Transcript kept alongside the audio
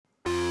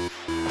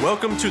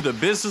Welcome to the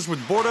Business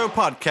with Bordeaux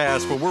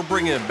podcast, where we're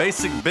bringing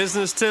basic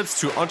business tips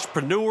to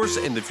entrepreneurs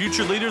and the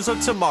future leaders of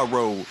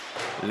tomorrow.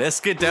 Let's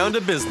get down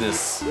to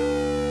business.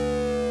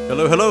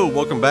 Hello.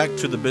 Welcome back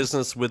to the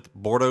Business with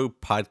Bordeaux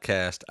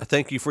podcast. I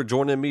thank you for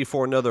joining me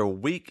for another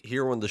week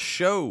here on the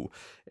show.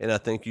 And I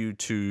thank you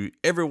to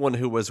everyone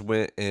who has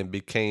went and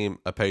became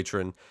a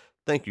patron.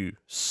 Thank you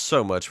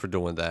so much for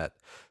doing that.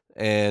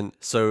 And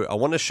so I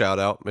want to shout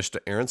out Mr.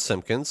 Aaron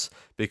Simpkins,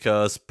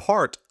 because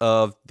part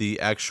of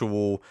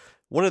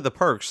one of the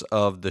perks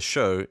of the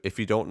show, if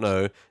you don't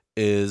know,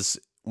 is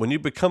when you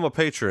become a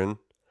patron,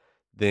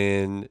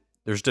 then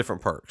there's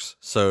different perks.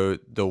 So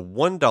the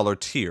 $1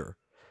 tier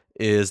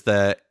is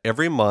that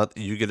every month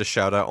you get a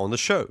shout out on the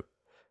show.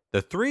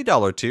 The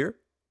 $3 tier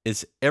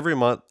is every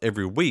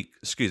week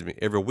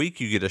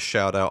you get a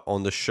shout out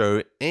on the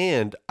show,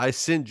 and I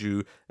send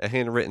you a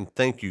handwritten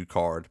thank you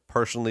card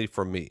personally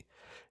from me.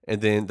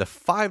 And then the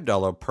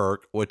 $5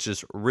 perk, which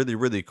is really,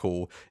 really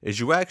cool, is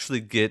you actually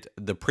get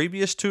the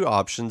previous two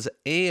options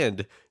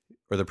or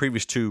the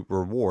previous two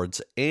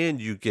rewards,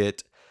 and you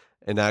get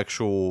an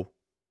actual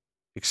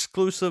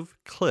exclusive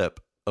clip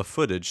of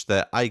footage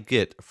that I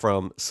get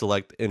from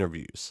select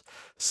interviews.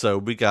 So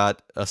we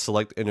got a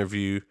select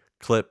interview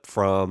clip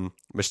from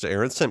Mr.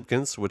 Aaron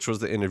Simpkins, which was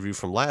the interview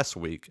from last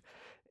week.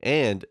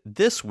 And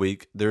this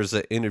week, there's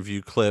an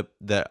interview clip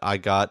that I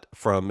got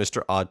from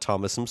Mr. Odd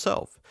Thomas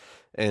himself.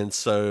 And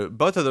so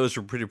both of those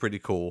are pretty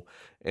cool.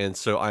 And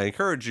so I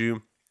encourage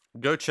you,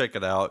 go check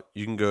it out.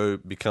 You can go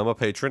become a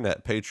patron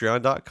at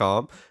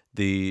patreon.com.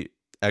 You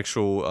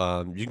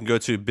can go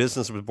to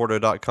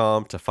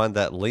businesswithbordeaux.com to find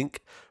that link,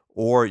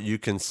 or you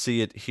can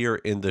see it here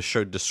in the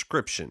show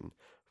description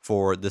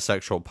for this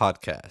actual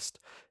podcast.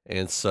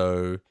 And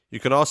so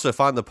you can also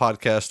find the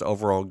podcast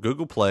over on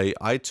Google Play,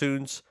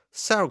 iTunes,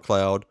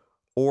 SoundCloud,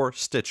 or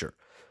Stitcher.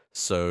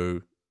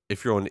 So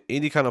if you're on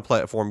any kind of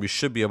platform, you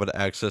should be able to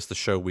access the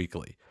show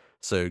weekly.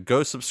 So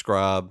go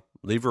subscribe,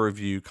 leave a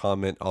review,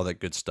 comment, all that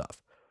good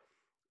stuff.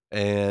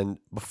 And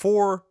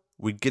before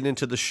we get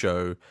into the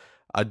show,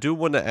 I do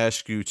want to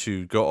ask you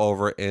to go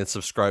over and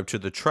subscribe to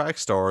the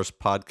Trackstars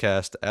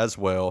podcast as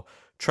well.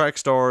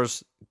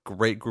 Trackstars,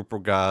 great group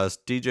of guys,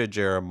 DJ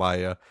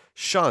Jeremiah,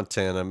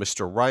 Shantana,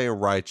 Mr. Ryan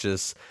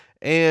Righteous,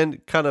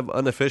 and kind of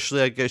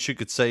unofficially, I guess you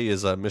could say,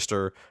 is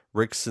Mr.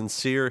 Rick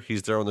Sincere.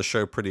 He's there on the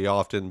show pretty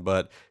often,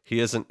 but he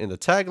isn't in the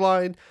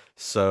tagline.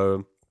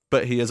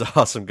 But he is an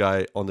awesome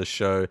guy on the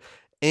show.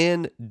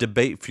 And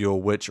Debate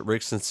Fuel, which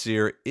Rick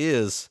Sincere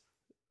is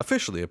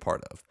officially a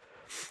part of.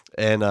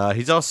 And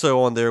he's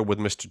also on there with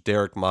Mr.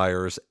 Derek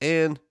Myers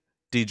and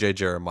DJ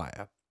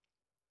Jeremiah.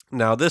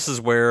 Now, this is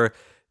where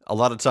a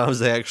lot of times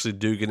they actually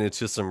do get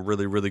into some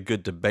really, really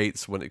good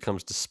debates when it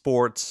comes to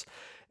sports.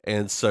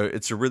 And so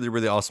it's a really,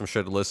 really awesome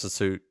show to listen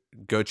to.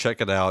 Go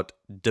check it out,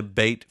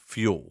 Debate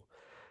Fuel.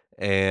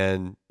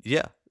 And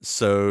yeah,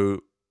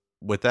 so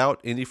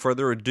without any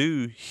further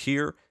ado,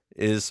 here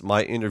is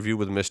my interview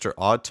with Mr.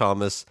 Odd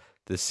Thomas,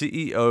 the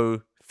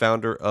CEO,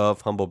 founder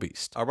of Humble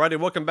Beast. Alrighty,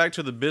 welcome back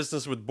to the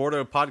Business with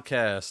Bordeaux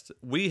podcast.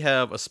 We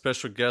have a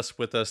special guest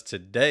with us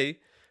today.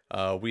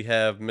 We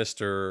have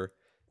Mr.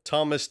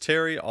 Thomas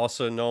Terry,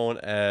 also known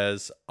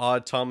as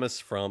Odd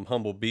Thomas from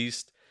Humble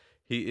Beast.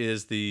 He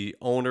is the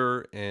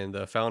owner and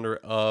the founder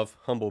of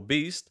Humble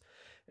Beast.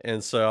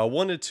 And so I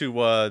wanted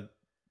to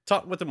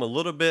talk with him a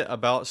little bit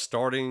about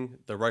starting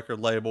the record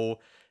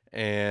label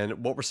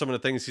and what were some of the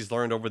things he's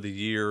learned over the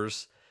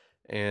years,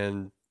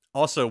 and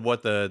also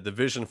what the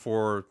vision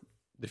for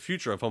the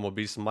future of Humble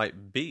Beast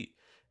might be.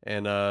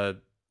 And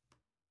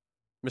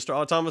Mr.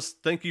 Odd Thomas,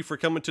 thank you for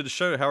coming to the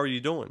show. How are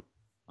you doing?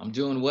 I'm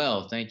doing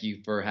well. Thank you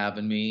for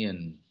having me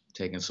and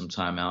taking some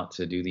time out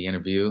to do the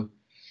interview.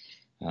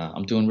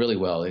 I'm doing really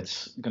well.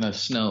 It's going to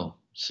snow,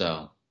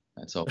 so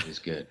that's always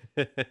good.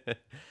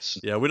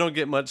 Yeah, we don't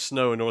get much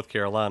snow in North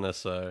Carolina,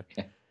 so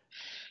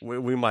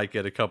we might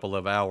get a couple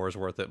of hours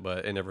worth it,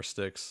 but it never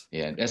sticks.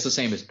 Yeah, that's the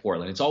same as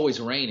Portland. It's always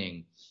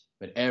raining,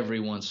 but every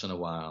once in a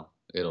while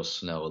it'll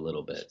snow a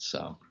little bit.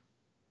 So,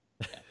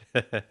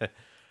 yeah.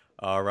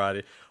 All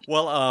righty.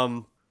 Well, I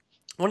want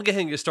to go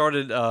ahead and get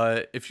started.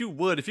 If you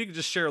could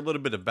just share a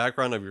little bit of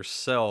background of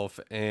yourself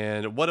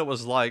and what it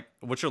was like,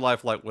 what your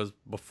life like was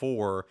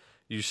before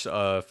you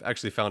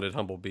actually founded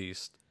Humble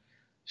Beast.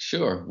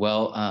 Sure.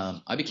 Well,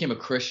 I became a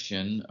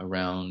Christian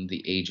around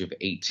the age of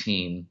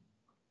 18,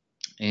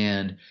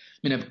 and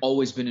I've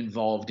always been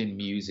involved in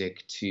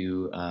music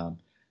to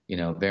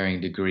varying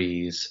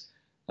degrees.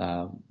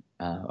 When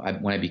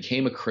I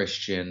became a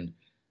Christian,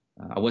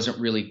 I wasn't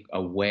really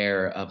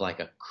aware of like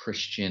a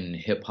Christian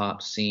hip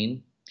hop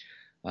scene,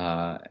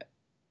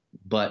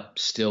 but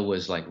still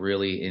was like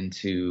really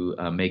into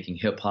making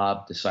hip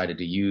hop. Decided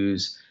to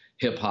use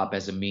hip hop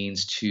as a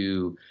means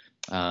to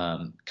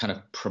kind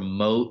of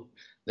promote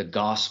the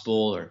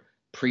gospel or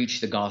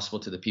preach the gospel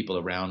to the people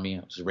around me.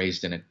 I was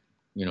raised in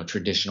a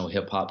traditional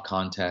hip hop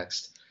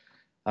context,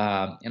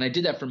 and I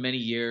did that for many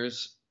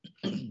years.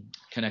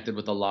 Connected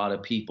with a lot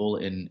of people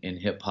in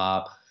hip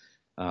hop.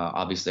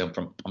 Obviously, I'm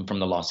from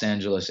the Los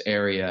Angeles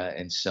area,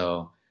 and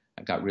so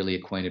I got really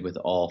acquainted with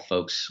all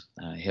folks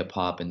hip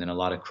hop, and then a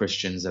lot of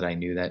Christians that I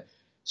knew that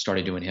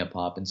started doing hip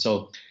hop. And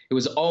so it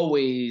was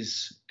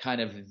always kind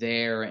of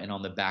there and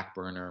on the back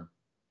burner.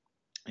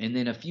 And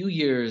then a few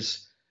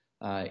years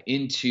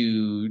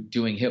into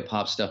doing hip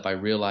hop stuff, I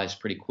realized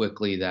pretty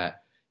quickly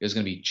that it was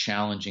going to be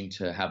challenging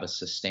to have a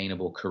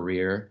sustainable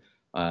career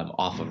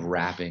off of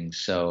rapping.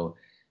 So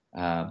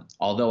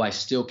although I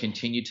still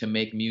continued to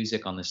make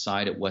music on the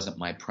side, it wasn't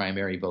my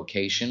primary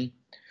vocation.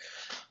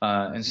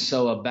 And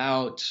so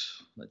about,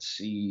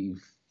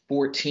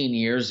 14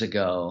 years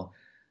ago,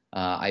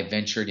 I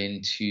ventured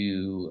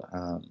into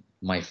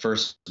my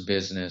first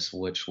business,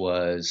 which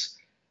was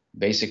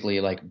basically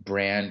like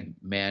brand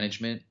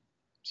management.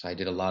 So I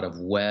did a lot of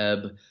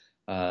web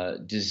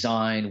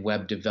design,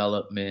 web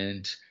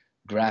development,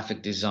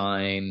 graphic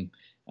design.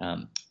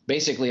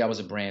 Basically, I was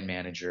a brand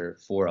manager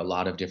for a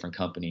lot of different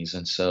companies.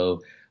 And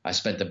so I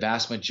spent the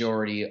vast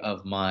majority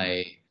of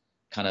my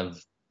kind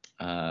of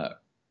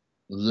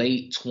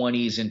late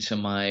 20s into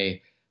my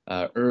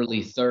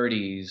early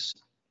 30s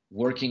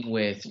working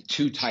with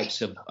two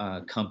types of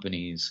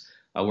companies.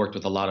 I worked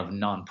with a lot of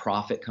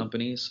nonprofit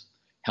companies,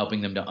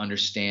 helping them to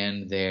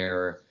understand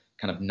their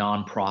kind of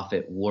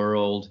nonprofit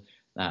world,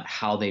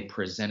 how they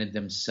presented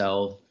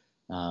themselves,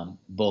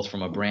 both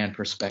from a brand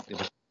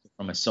perspective,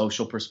 from a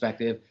social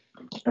perspective.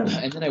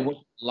 And then I worked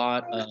with a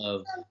lot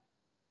of,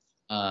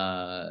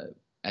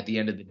 at the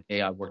end of the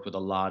day, I worked with a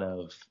lot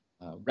of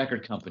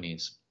record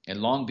companies. In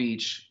Long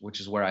Beach, which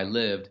is where I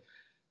lived,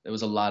 there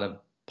was a lot of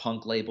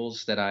punk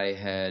labels that I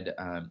had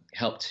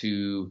helped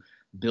to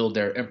build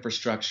their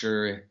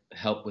infrastructure,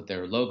 help with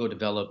their logo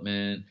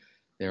development,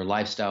 their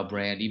lifestyle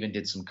brand, even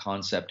did some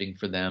concepting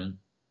for them.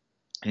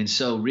 And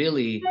so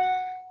really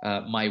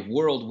my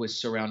world was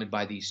surrounded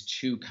by these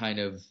two kind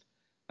of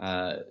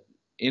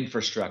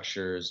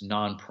infrastructures,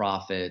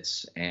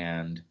 nonprofits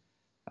and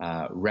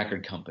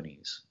record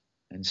companies.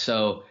 And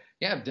so,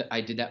 yeah,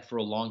 I did that for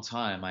a long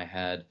time. I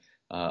had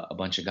a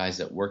bunch of guys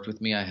that worked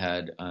with me. I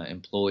had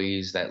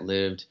employees that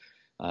lived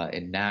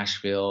in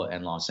Nashville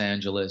and Los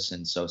Angeles,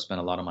 and so spent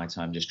a lot of my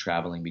time just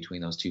traveling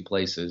between those two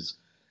places.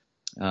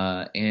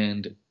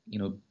 And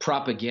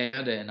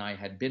Propaganda and I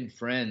had been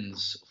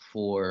friends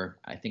for,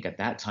 I think at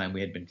that time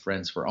we had been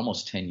friends for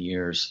almost 10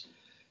 years.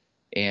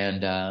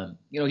 And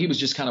he was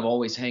just kind of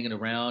always hanging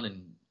around,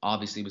 and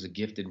obviously was a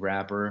gifted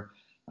rapper,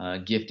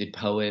 gifted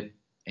poet.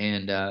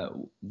 And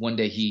one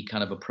day he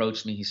kind of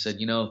approached me. He said,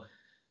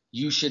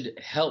 you should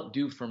help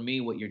do for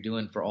me what you're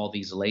doing for all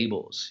these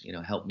labels,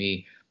 help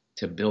me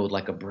to build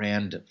like a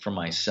brand for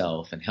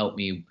myself and help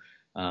me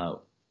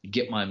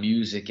get my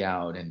music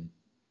out and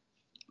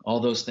all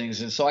those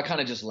things. And so I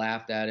kind of just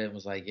laughed at it and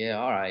was like, yeah,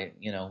 all right,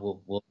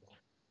 we'll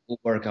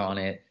work on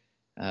it.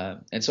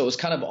 And so it was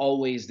kind of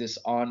always this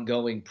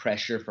ongoing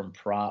pressure from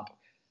Prop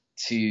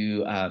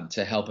to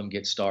help him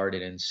get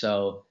started. And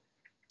so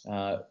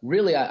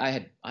really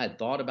I had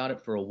thought about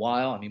it for a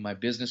while. I mean, my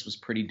business was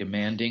pretty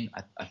demanding.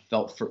 I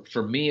felt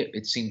for me,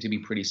 it seemed to be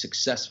pretty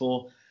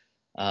successful.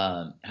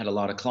 Had a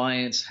lot of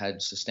clients,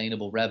 had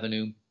sustainable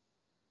revenue.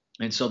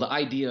 And so the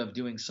idea of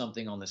doing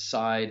something on the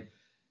side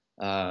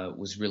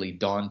was really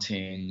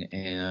daunting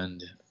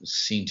and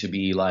seemed to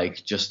be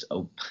like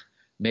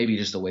maybe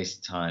just a waste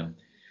of time.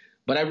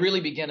 But I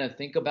really began to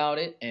think about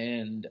it,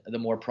 and the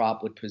more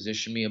Prop would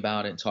position me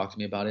about it and talk to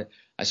me about it,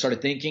 I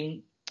started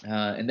thinking,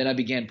 and then I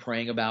began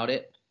praying about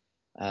it.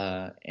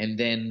 And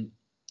then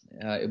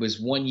it was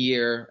 1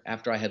 year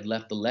after I had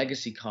left the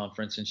Legacy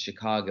Conference in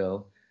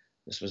Chicago.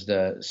 This was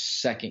the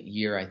second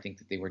year, I think,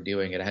 that they were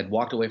doing it. I had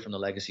walked away from the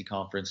Legacy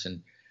Conference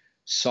and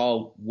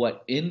saw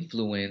what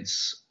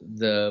influence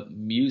the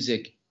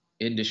music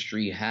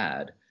industry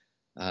had,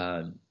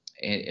 and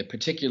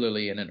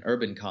particularly in an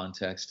urban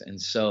context. And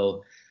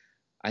so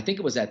I think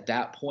it was at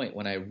that point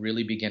when I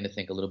really began to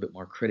think a little bit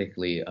more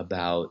critically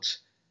about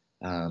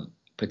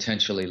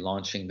potentially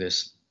launching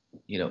this,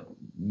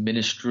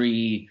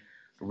 ministry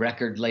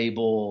record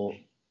label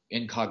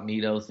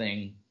incognito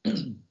thing.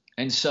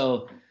 And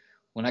so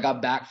when I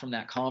got back from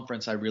that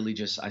conference,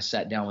 I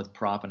sat down with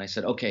Prop and I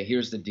said, okay,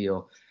 here's the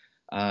deal.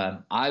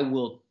 I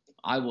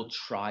will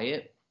try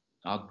it.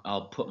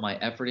 I'll put my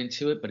effort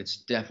into it, but it's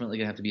definitely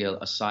gonna have to be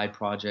a side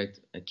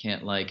project. It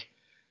can't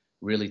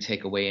really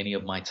take away any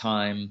of my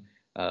time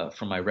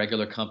from my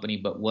regular company.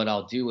 But what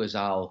I'll do is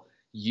I'll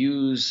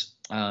use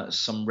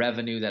some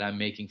revenue that I'm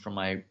making from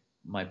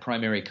my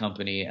primary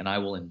company, and I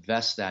will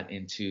invest that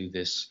into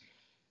this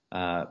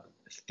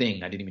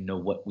thing. I didn't even know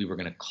what we were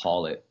going to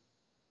call it.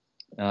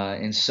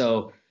 And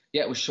so,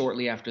 yeah, it was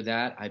shortly after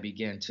that I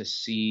began to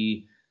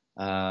see,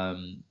 I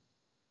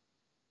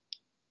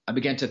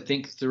began to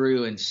think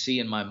through and see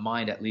in my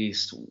mind at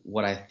least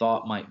what I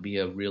thought might be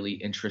a really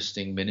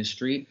interesting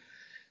ministry.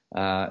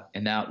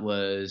 And that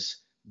was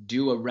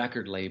do a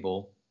record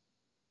label,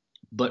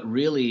 but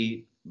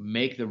really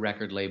make the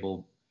record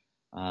label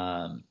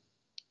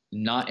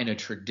not in a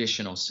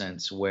traditional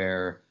sense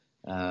where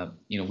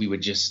we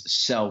would just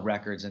sell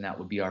records and that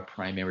would be our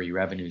primary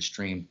revenue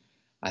stream.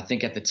 I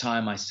think at the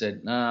time I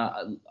said,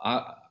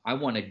 I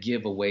want to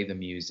give away the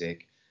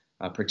music.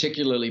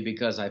 particularly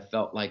because I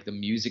felt like the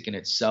music in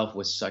itself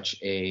was such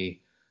a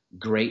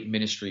great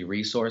ministry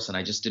resource, and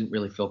I just didn't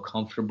really feel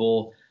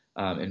comfortable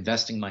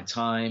investing my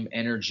time,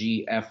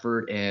 energy,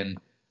 effort, and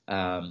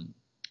um,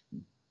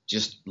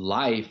 just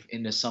life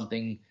into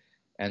something,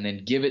 and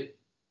then give it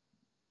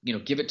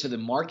to the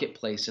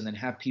marketplace, and then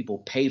have people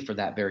pay for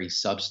that very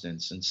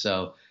substance. And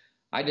so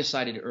I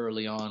decided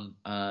early on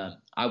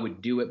I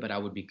would do it, but I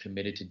would be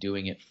committed to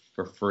doing it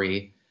for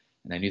free.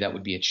 And I knew that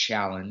would be a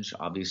challenge.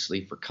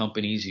 Obviously, for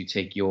companies, you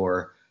take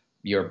your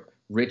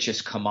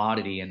richest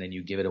commodity and then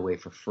you give it away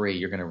for free,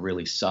 you're going to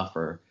really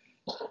suffer.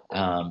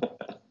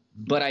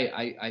 But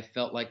I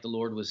felt like the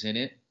Lord was in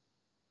it.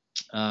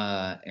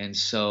 And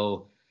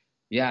so,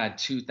 yeah,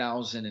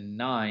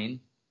 2009,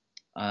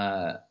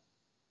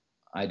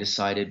 I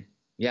decided,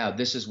 yeah,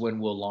 this is when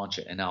we'll launch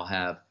it. And I'll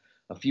have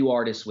a few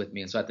artists with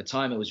me. And so at the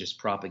time, it was just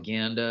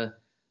Propaganda.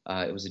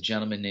 It was a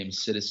gentleman named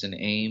Citizen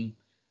AIM,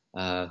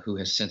 who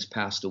has since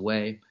passed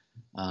away.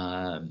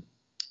 And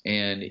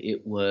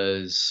it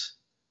was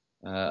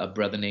a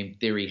brother named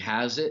Theory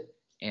Has It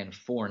and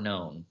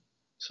Foreknown.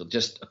 So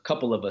just a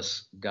couple of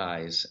us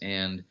guys.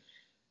 And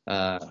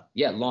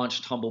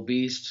launched Humble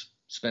Beast,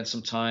 spent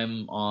some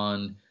time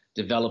on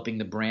developing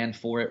the brand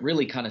for it,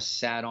 really kind of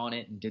sat on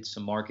it and did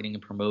some marketing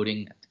and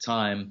promoting at the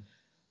time,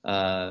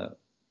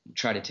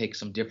 try to take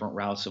some different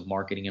routes of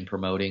marketing and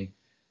promoting.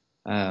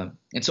 And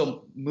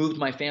so moved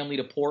my family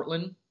to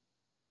Portland,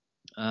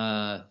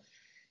 and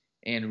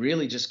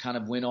really just kind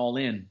of went all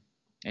in.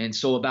 And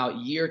so about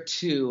year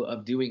 2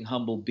 of doing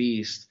Humble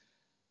Beast,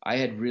 I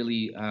had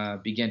really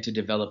began to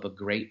develop a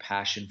great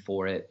passion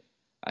for it.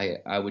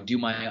 I would do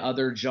my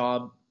other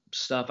job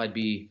stuff. I'd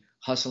be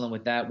hustling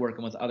with that,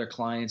 working with other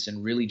clients,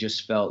 and really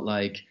just felt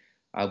like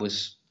I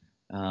was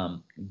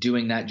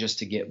doing that just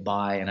to get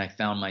by. And I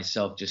found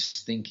myself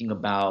just thinking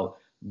about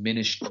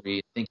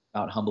ministry, thinking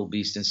about Humble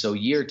Beast. And so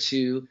year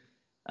 2,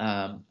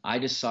 I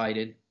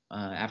decided,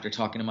 after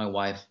talking to my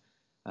wife,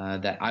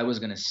 that I was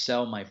going to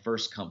sell my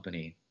first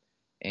company,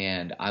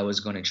 and I was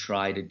going to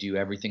try to do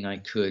everything I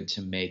could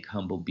to make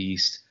Humble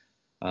Beast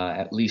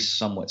at least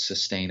somewhat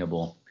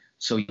sustainable.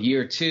 So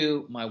year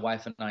 2, my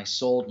wife and I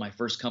sold my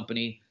first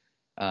company,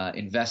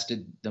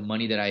 invested the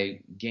money that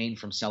I gained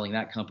from selling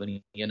that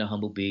company into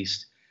Humble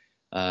Beast.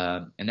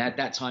 And at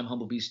that time,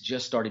 Humble Beast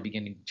just started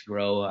beginning to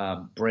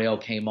grow. Braille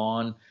came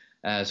on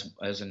as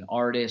an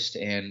artist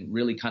and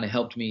really kind of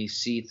helped me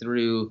see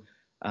through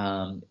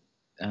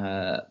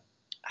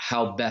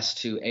how best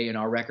to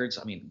A&R records.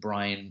 I mean,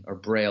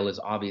 Braille is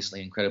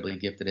obviously incredibly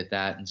gifted at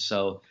that. And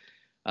so,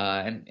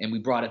 and we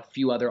brought a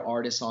few other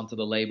artists onto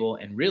the label,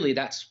 and really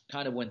that's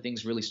kind of when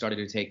things really started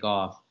to take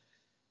off.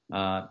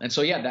 And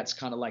so, yeah, that's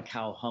kind of like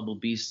how Humble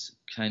Beast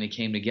kind of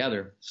came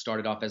together.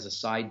 Started off as a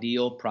side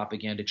deal,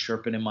 Propaganda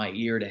chirping in my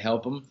ear to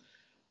help them.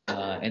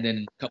 And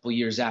then a couple of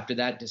years after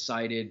that,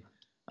 decided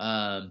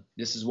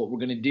this is what we're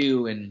going to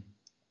do. And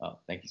oh,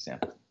 thank you, Sam.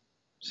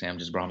 Sam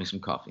just brought me some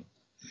coffee.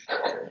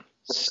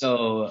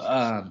 So,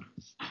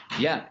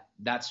 yeah,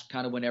 that's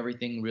kind of when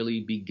everything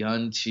really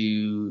begun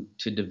to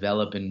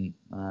develop. And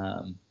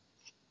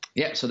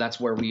so that's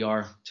where we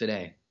are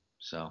today.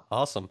 So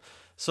awesome.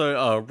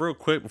 So, real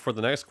quick before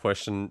the next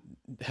question,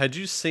 had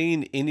you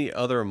seen any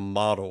other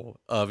model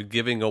of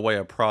giving away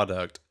a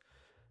product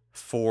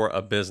for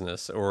a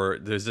business, or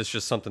is this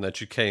just something that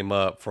you came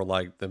up for,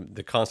 like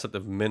the concept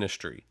of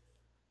ministry?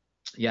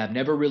 Yeah, I've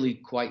never really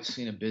quite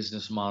seen a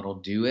business model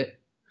do it.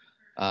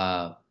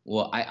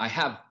 Well, I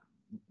have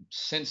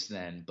since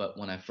then, but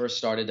when I first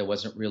started, there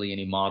wasn't really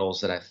any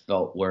models that I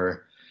felt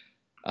were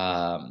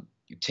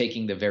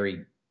taking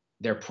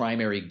their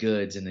primary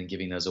goods and then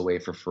giving those away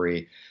for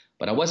free.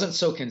 But I wasn't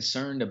so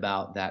concerned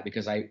about that,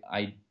 because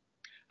I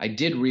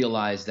did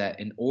realize that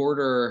in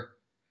order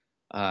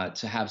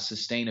to have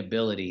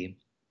sustainability,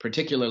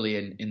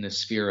 particularly in the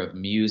sphere of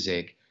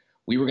music,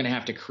 we were going to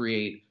have to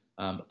create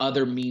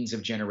other means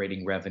of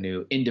generating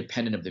revenue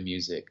independent of the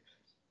music.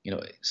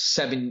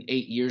 7-8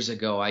 years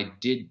ago,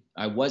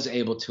 I was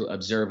able to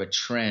observe a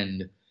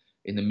trend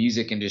in the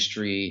music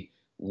industry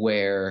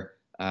where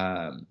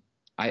I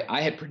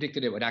had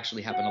predicted it would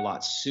actually happen a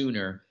lot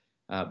sooner,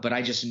 but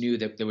I just knew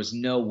that there was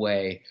no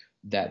way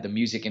that the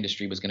music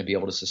industry was going to be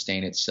able to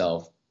sustain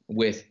itself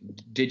with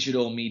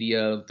digital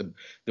media,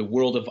 the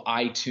world of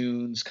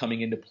iTunes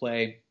coming into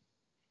play,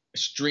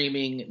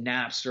 streaming,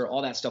 Napster,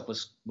 all that stuff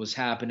was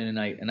happening,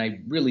 and I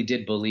really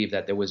did believe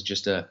that there was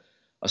just a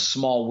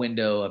small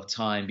window of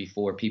time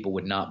before people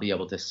would not be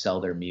able to sell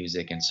their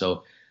music, and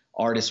so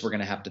artists were going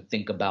to have to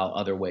think about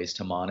other ways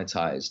to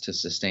monetize to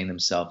sustain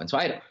themselves. And so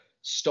I had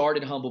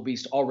started Humble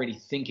Beast already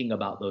thinking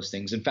about those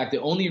things. In fact,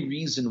 the only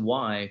reason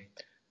why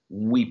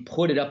we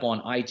put it up on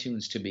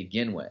iTunes to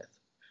begin with,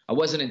 I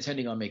wasn't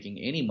intending on making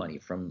any money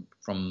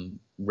from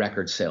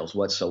record sales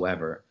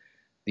whatsoever.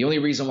 The only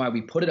reason why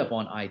we put it up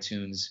on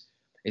iTunes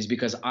is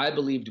because I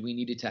believed we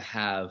needed to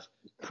have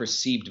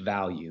perceived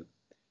value.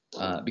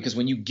 Because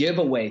when you give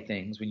away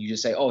things, when you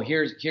just say, "Oh,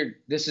 here,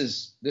 this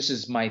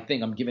is my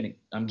thing. I'm giving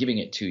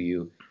it to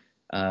you,"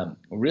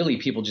 really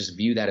people just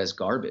view that as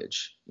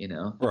garbage.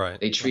 Right.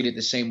 They treat it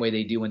the same way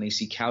they do when they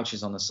see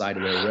couches on the side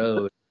of the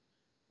road,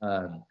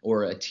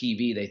 or a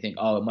TV. They think,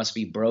 oh, it must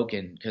be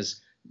broken,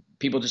 because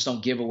people just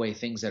don't give away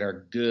things that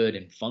are good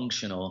and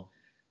functional.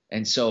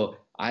 And so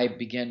I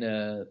began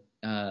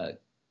to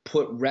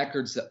put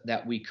records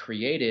that we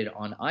created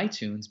on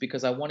iTunes,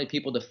 because I wanted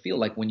people to feel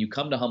like when you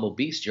come to Humble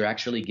Beast, you're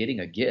actually getting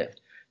a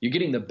gift. You're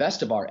getting the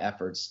best of our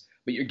efforts,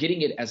 but you're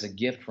getting it as a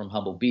gift from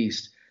Humble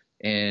Beast.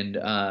 And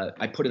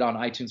I put it on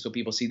iTunes so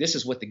people see this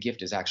is what the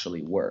gift is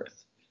actually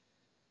worth.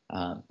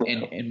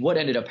 And what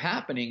ended up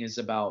happening is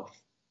about,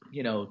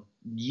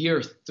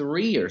 year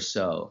 3 or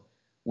so,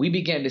 we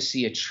began to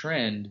see a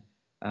trend.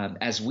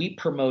 As we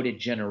promoted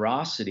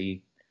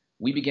generosity,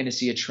 we began to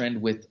see a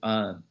trend with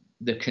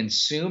the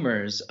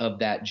consumers of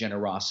that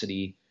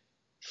generosity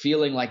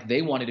feeling like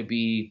they wanted to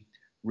be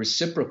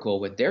reciprocal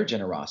with their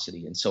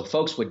generosity. And so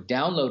folks would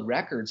download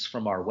records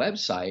from our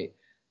website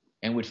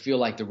and would feel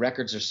like the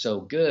records are so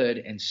good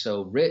and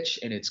so rich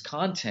in its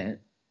content,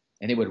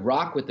 and they would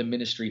rock with the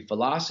ministry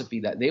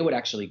philosophy, that they would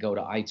actually go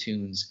to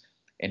iTunes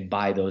and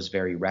buy those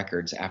very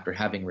records after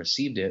having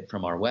received it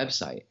from our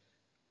website.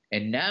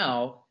 And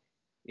now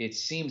it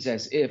seems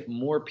as if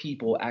more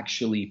people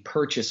actually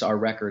purchase our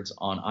records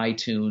on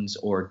iTunes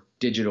or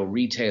digital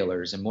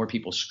retailers, and more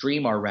people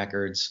stream our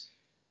records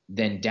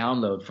than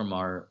download from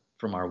our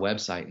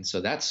website. And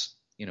so that's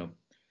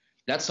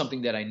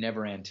something that I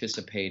never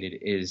anticipated,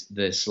 is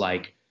this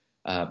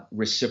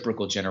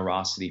reciprocal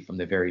generosity from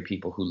the very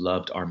people who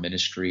loved our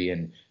ministry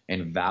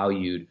and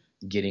valued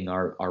getting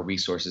our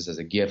resources as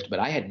a gift. But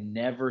I had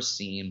never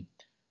seen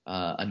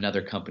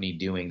another company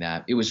doing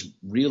that. It was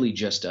really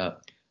just a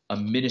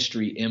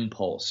ministry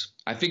impulse.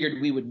 I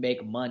figured we would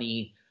make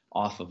money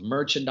off of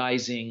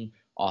merchandising,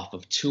 off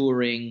of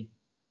touring,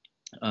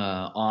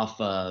 off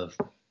of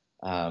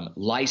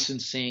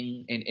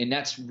licensing, and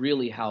that's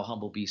really how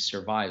Humble Beast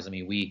survives. I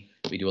mean, we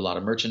do a lot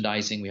of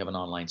merchandising. We have an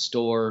online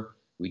store.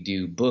 We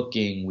do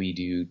booking. We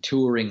do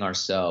touring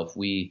ourselves.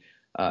 We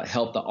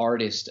help the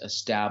artists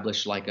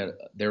establish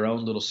their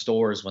own little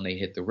stores when they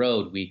hit the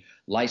road. We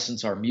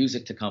license our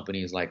music to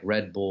companies like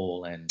Red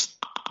Bull and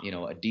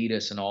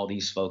Adidas and all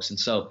these folks. And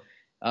so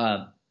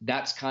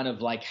that's kind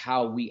of like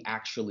how we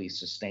actually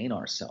sustain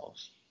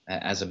ourselves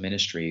as a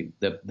ministry.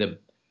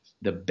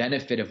 The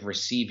benefit of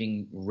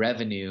receiving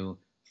revenue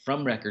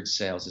from record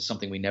sales is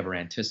something we never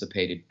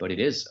anticipated, but it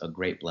is a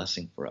great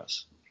blessing for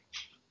us.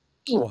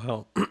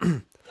 Wow.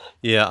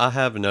 Yeah, I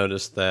have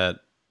noticed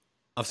that.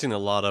 I've seen a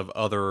lot of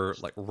other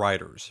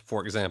writers,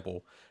 for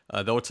example,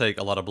 they'll take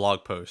a lot of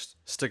blog posts,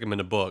 stick them in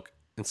a book,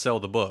 and sell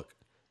the book.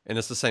 And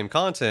it's the same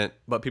content,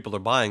 but people are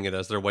buying it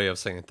as their way of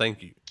saying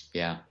thank you.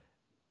 Yeah.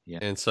 Yeah.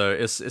 And so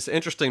it's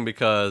interesting,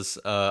 because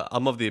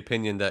I'm of the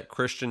opinion that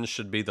Christians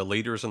should be the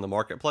leaders in the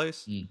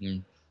marketplace.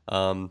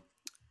 Mm-hmm.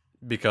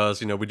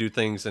 Because, we do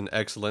things in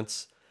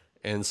excellence.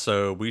 And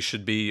so we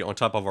should be on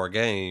top of our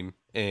game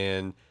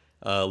and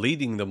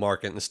leading the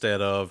market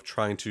instead of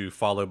trying to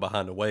follow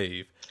behind a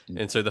wave.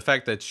 And so the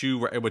fact that you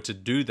were able to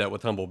do that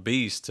with Humble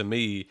Beast, to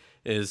me,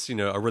 is,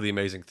 a really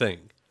amazing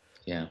thing.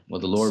 Yeah. Well,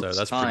 the Lord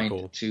was kind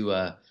cool.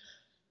 to,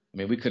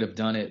 we could have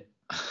done it.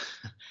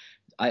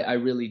 I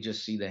really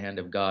just see the hand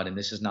of God, and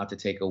this is not to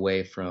take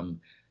away from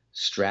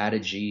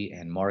strategy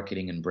and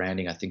marketing and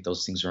branding. I think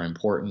those things are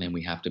important, and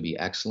we have to be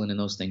excellent in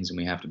those things, and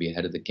we have to be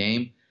ahead of the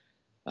game.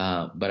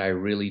 But I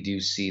really do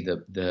see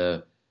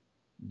the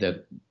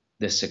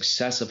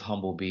success of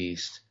Humble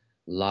Beast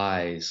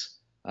lies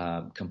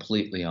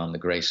completely on the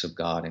grace of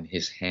God and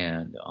His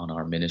hand on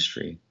our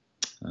ministry.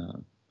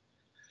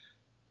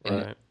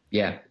 Right.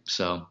 Yeah.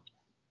 So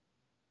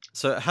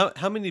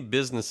how many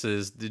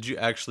businesses did you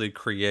actually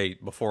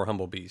create before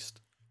Humble Beast?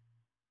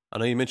 I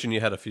know you mentioned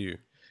you had a few.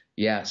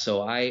 Yeah.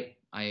 So I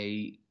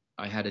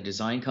had a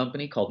design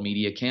company called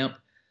Media Camp.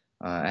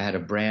 I had a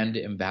brand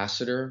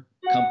ambassador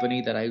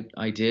company that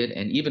I did,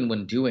 and even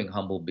when doing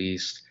Humble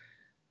Beast,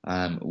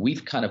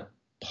 we've kind of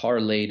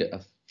parlayed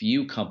a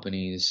few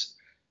companies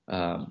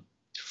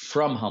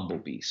from Humble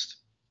Beast.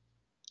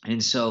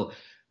 And so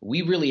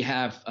we really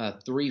have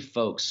 3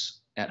 folks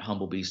at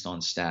Humble Beast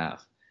on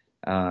staff.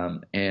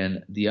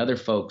 And the other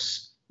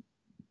folks,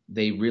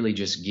 they really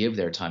just give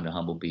their time to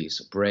Humble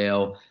Beast.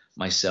 Braille,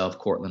 myself,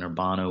 Cortland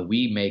Urbano,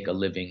 we make a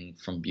living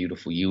from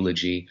Beautiful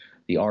Eulogy.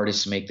 The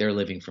artists make their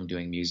living from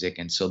doing music.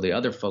 And so the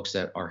other folks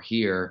that are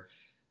here,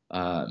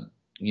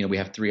 we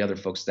have 3 other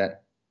folks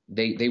that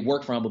they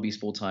work for Humble Beast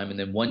full time, and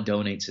then one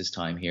donates his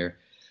time here.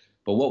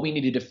 But what we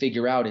needed to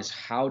figure out is,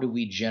 how do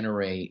we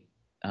generate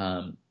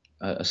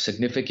a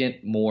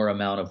significant more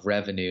amount of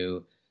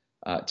revenue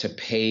to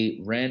pay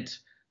rent,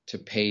 to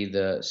pay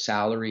the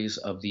salaries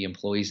of the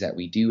employees that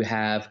we do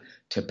have,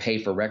 to pay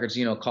for records.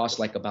 It costs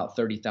about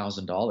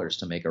 $30,000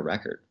 to make a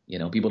record.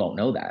 People don't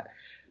know that,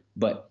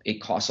 but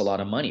it costs a lot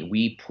of money.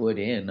 We put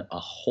in a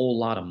whole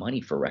lot of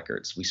money for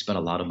records. We spent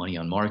a lot of money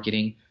on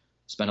marketing,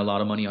 spent a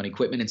lot of money on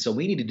equipment. And so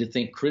we needed to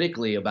think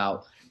critically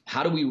about,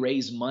 how do we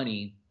raise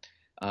money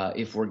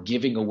if we're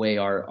giving away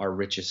our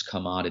richest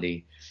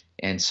commodity?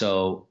 And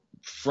so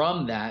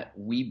from that,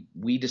 we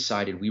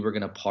decided we were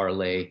going to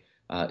parlay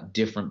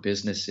different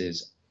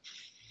businesses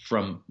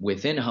from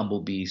within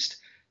Humble Beast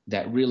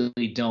that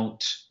really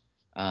don't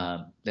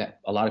that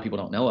a lot of people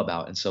don't know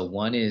about. And so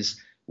one is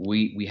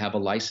we have a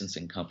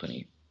licensing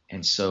company,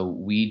 and so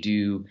we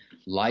do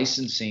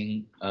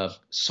licensing of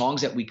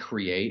songs that we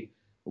create.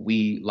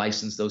 We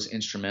license those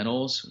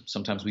instrumentals.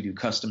 Sometimes we do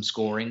custom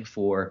scoring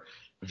for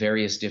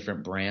various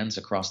different brands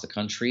across the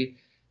country.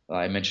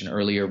 I mentioned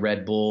earlier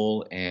Red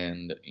Bull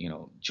and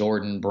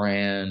Jordan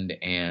brand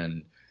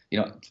and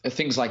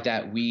things like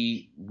that.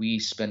 We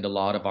spend a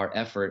lot of our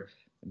effort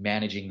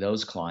managing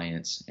those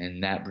clients,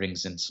 and that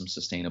brings in some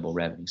sustainable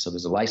revenue. So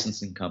there's a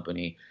licensing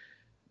company.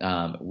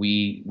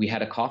 We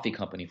had a coffee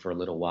company for a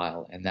little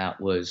while, and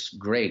that was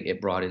great. It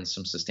brought in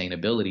some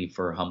sustainability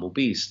for Humble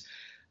Beast.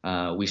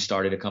 We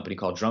started a company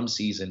called Drum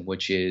Season,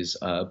 which is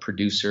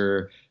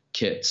producer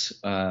kits.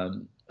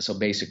 So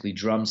basically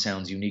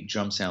unique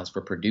drum sounds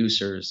for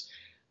producers,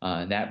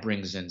 and that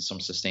brings in some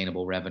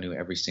sustainable revenue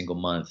every single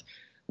month.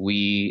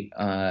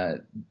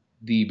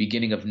 The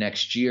beginning of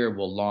next year,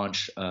 we'll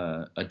launch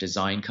a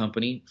design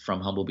company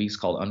from Humble Beast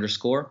called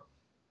Underscore.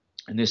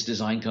 And this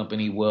design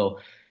company will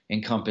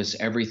encompass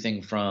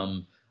everything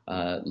from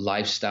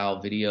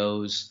lifestyle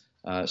videos,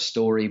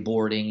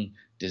 storyboarding,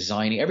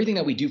 designing, everything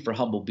that we do for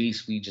Humble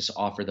Beast. We just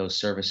offer those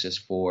services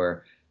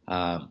for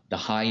the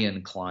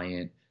high-end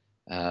client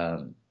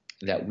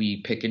that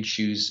we pick and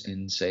choose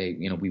and say,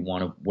 we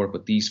want to work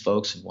with these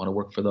folks and want to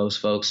work for those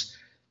folks.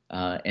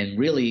 And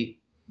really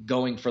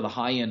going for the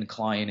high-end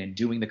client and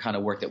doing the kind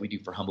of work that we do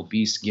for Humble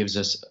Beast gives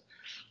us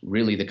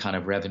really the kind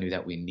of revenue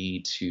that we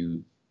need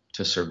to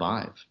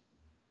survive.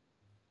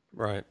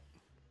 Right.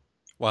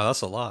 Wow,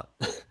 that's a lot.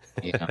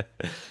 Yeah.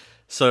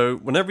 So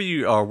whenever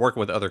you are working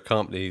with other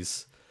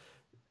companies,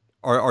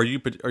 are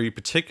you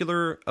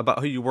particular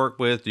about who you work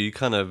with? Do you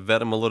kind of vet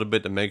them a little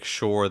bit to make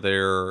sure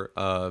they're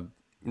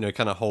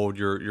kind of hold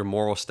your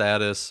moral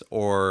status,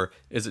 or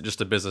is it just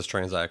a business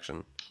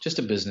transaction? Just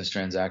a business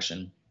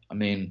transaction. I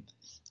mean,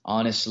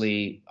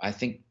 honestly, I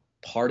think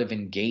part of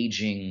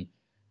engaging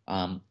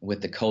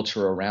with the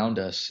culture around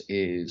us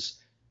is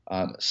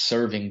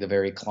serving the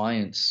very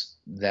clients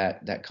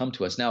that come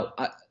to us. Now,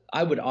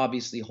 I would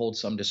obviously hold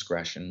some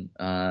discretion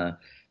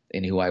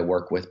in who I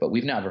work with, but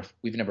we've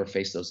never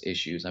faced those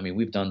issues. I mean,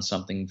 we've done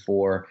something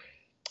for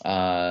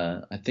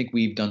I think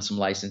we've done some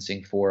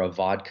licensing for a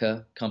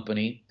vodka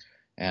company,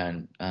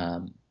 and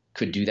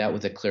could do that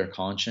with a clear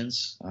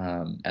conscience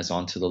as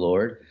unto the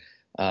Lord.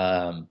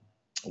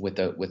 With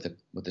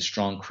a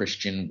strong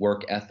Christian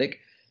work ethic.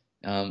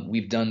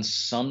 We've done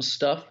some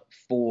stuff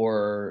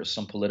for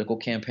some political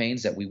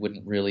campaigns that we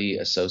wouldn't really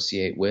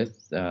associate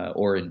with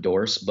or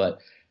endorse, but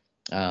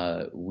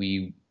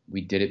we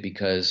did it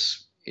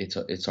because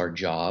it's our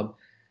job,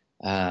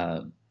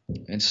 and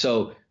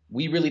so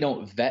we really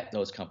don't vet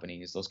those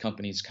companies. Those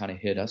companies kind of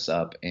hit us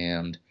up,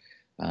 and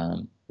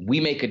we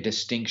make a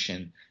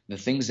distinction. The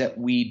things that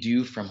we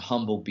do from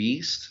Humble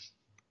Beast,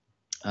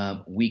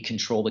 we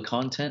control the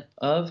content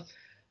of.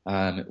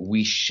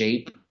 We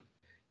shape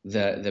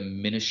the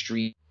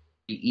ministry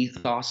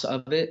ethos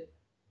of it,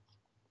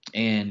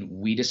 and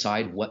we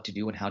decide what to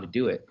do and how to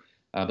do it.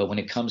 But when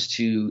it comes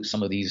to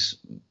some of these,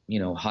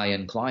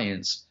 high-end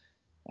clients,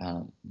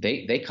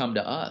 they come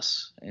to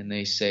us and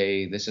they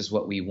say, "This is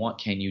what we want.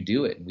 Can you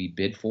do it?" And we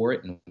bid for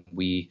it, and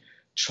we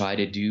try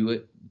to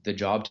do the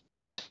job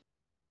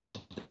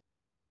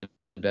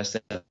the best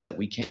that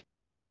we can.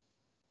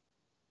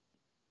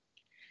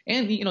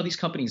 And these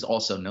companies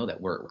also know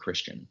that we're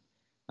Christian.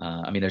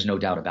 I mean, there's no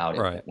doubt about it.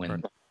 Right,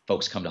 When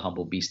folks come to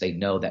Humble Beast, they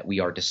know that we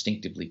are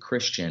distinctively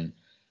Christian.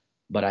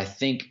 But I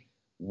think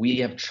we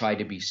have tried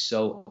to be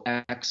so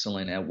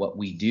excellent at what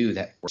we do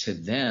that to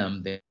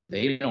them,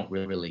 they don't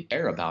really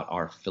care about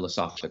our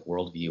philosophic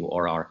worldview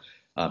or our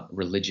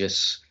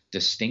religious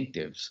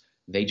distinctives.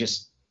 They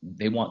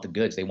want the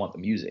goods. They want the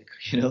music,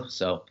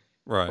 So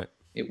right,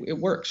 it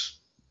works,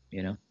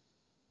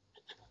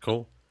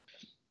 cool.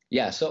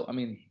 Yeah. So, I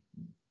mean,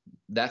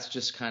 that's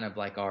just kind of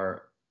like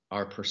our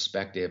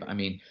perspective. I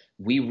mean,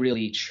 we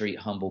really treat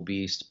Humble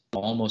Beast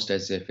almost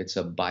as if it's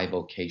a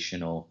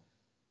bivocational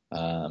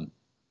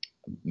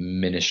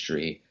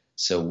ministry.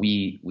 So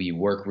we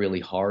work really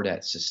hard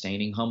at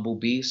sustaining Humble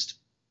Beast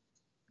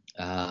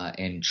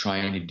and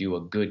trying to do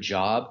a good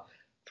job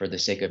for the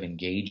sake of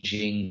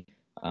engaging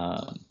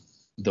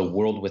the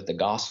world with the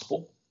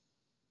gospel.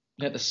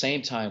 And at the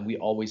same time, we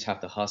always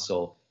have to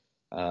hustle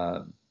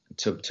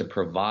to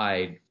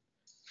provide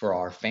for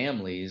our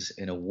families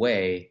in a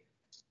way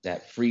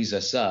that frees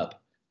us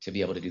up to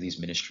be able to do these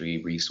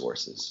ministry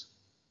resources.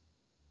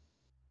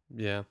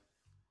 Yeah,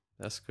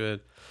 that's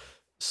good.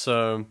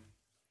 So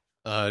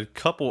a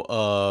couple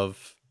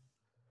of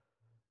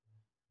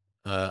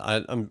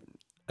I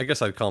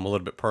guess I'd call them a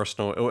little bit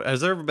personal.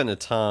 Has there ever been a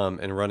time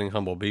in running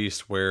Humble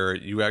Beast where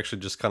you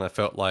actually just kind of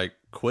felt like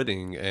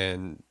quitting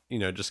and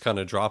just kind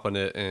of dropping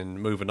it and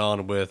moving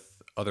on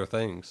with other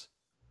things?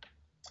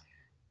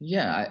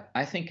 Yeah,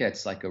 I think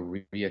that's like a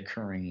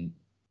reoccurring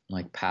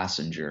like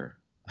passenger.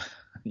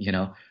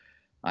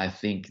 I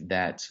think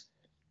that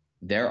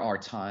there are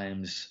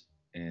times,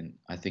 and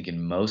I think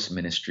in most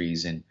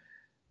ministries, and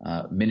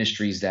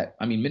ministries that,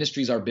 I mean,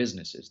 ministries are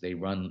businesses. They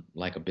run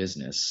like a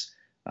business.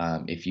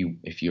 If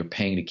you're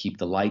paying to keep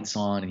the lights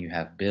on and you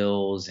have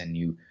bills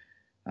and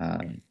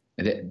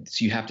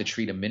so you have to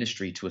treat a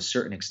ministry to a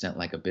certain extent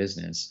like a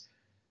business.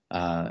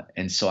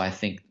 And so I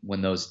think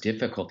when those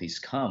difficulties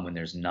come, when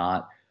there's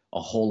not a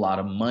whole lot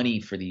of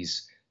money for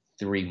these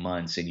 3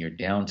 months and you're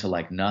down to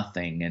like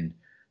nothing, and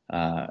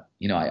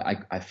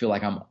I feel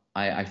like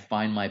I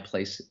find my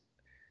place.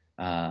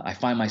 I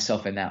find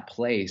myself in that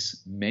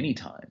place many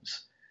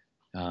times,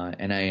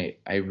 and I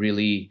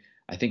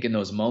think in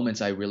those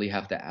moments I really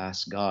have to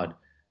ask God,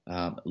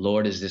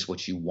 Lord, is this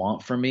what you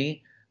want from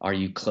me? Are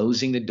you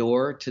closing the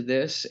door to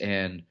this?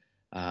 And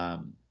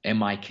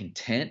am I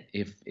content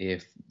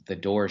if the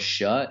door is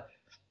shut?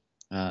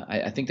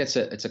 I think it's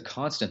a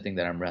constant thing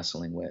that I'm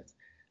wrestling with.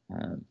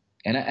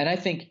 And I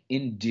think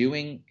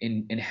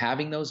in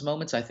having those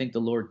moments, I think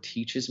the Lord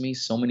teaches me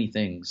so many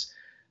things,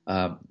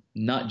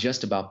 not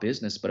just about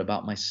business, but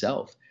about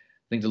myself.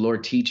 I think the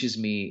Lord teaches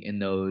me in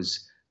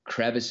those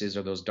crevices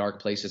or those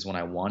dark places when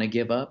I want to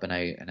give up and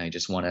I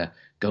just want to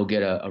go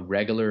get a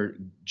regular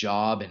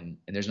job, and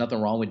there's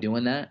nothing wrong with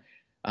doing that.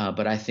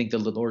 But I think the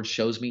Lord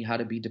shows me how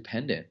to be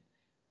dependent.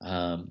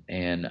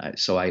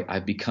 So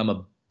I've become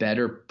a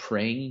better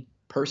praying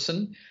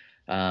person.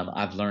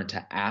 I've learned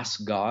to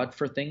ask God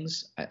for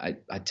things.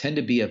 I tend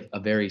to be a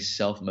very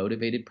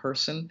self-motivated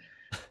person,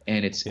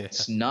 and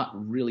it's not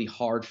really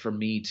hard for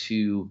me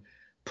to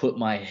put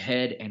my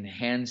head and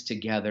hands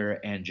together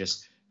and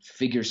just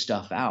figure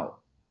stuff out.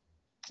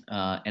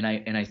 And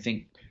I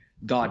think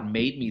God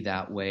made me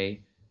that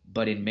way,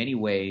 but in many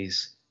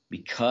ways,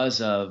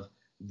 because of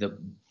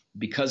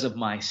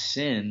my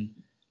sin,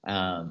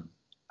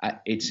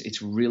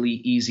 it's really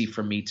easy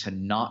for me to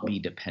not be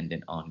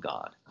dependent on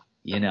God.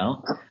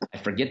 I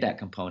forget that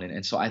component,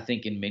 and so I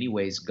think in many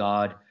ways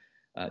God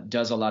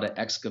does a lot of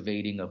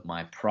excavating of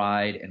my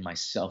pride and my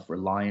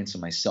self-reliance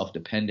and my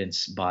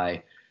self-dependence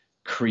by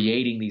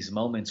creating these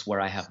moments where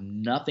I have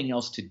nothing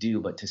else to do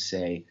but to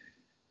say,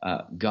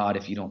 God,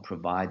 if you don't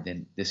provide,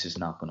 then this is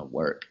not going to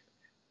work.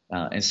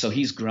 And so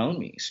He's grown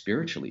me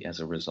spiritually as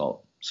a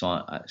result.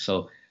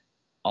 So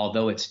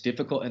although it's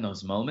difficult in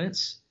those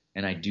moments,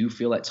 and I do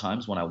feel at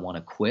times when I want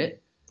to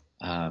quit,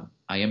 I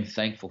am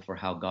thankful for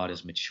how God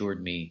has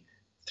matured me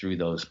through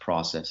those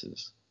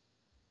processes.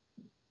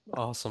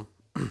 Awesome.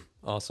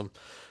 Awesome.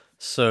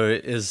 So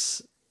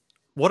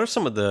what are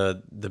some of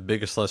the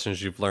biggest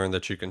lessons you've learned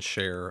that you can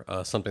share,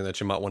 something that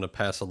you might want to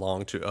pass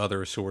along to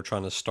others who are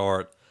trying to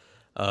start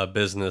a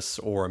business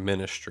or a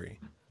ministry?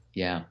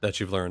 Yeah. That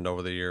you've learned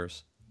over the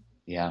years?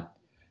 Yeah.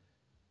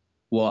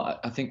 Well,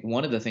 I think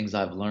one of the things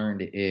I've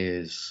learned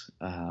is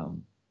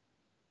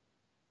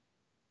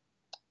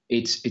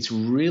it's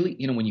really,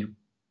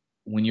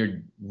 when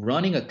you're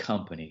running a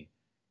company,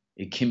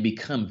 it can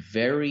become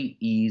very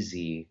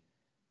easy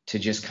to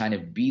just kind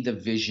of be the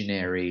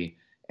visionary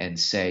and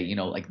say,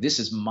 like, this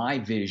is my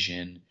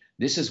vision.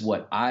 This is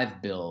what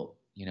I've built,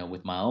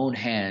 with my own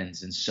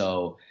hands. And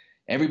so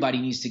everybody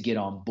needs to get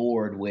on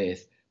board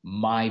with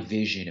my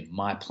vision and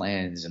my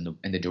plans and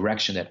the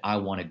direction that I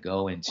want to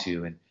go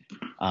into. And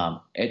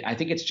I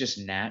think it's just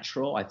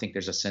natural. I think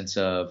there's a sense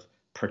of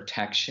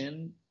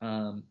protection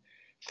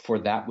for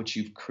that which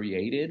you've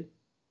created.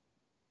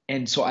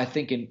 And so I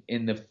think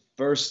in the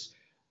first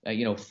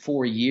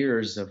 4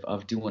 years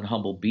of doing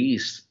Humble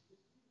Beast,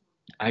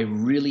 I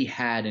really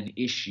had an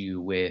issue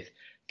with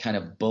kind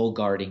of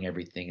bogarting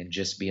everything and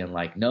just being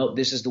like, no,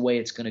 this is the way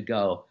it's going to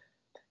go.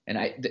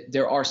 And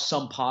there are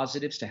some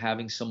positives to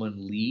having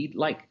someone lead,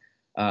 like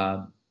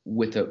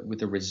with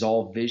a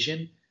resolved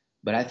vision.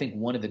 But I think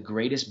one of the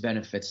greatest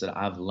benefits that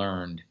I've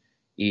learned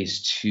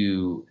is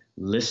to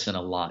listen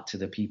a lot to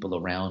the people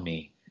around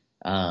me,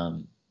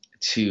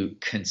 to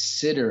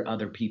consider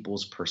other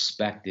people's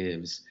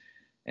perspectives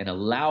and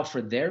allow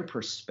for their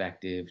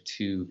perspective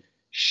to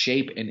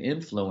shape and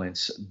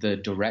influence the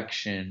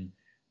direction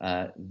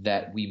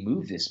that we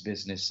move this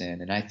business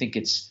in. And I think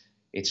it's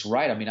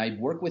right. I mean, I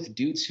work with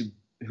dudes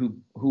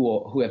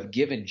who have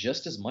given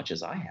just as much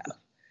as I have,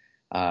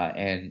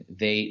 and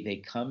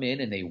they come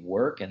in and they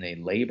work and they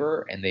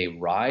labor and they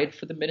ride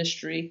for the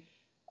ministry,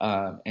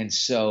 and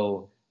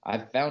so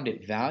I've found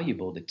it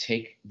valuable to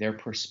take their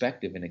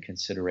perspective into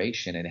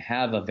consideration and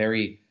have a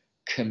very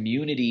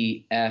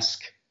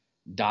community-esque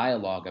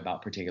dialogue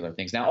about particular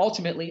things. Now,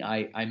 ultimately,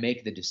 I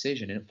make the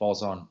decision and it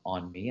falls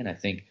on me. And I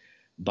think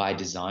by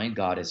design,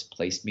 God has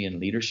placed me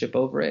in leadership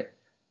over it.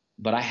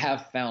 But I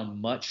have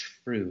found much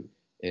fruit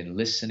in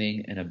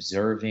listening and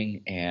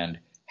observing and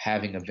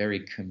having a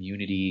very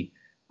community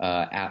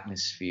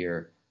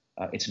atmosphere.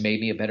 It's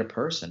made me a better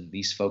person.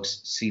 These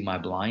folks see my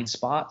blind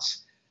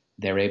spots.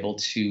 They're able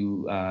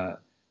to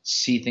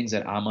see things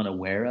that I'm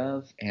unaware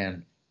of.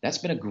 And that's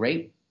been a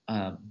great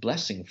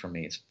blessing for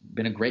me. It's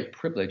been a great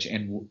privilege.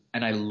 And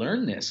I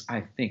learned this,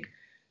 I think,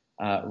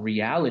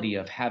 reality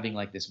of having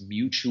like this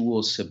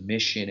mutual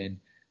submission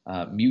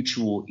and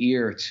mutual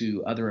ear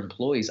to other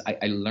employees.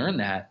 I learned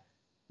that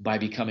by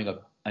becoming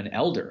an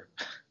elder.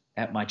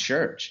 at my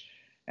church.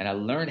 And I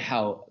learned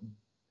how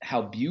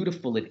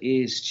beautiful it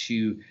is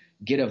to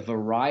get a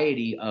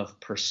variety of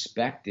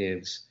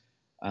perspectives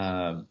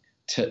to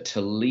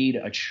lead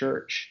a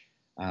church.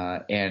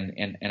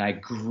 And I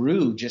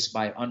grew just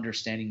by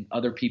understanding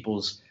other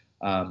people's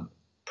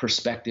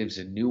perspectives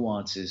and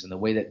nuances and the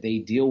way that they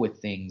deal with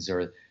things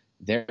or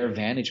their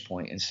vantage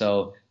point. And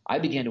so I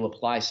began to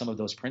apply some of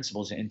those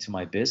principles into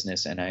my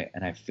business, and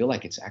I feel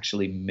like it's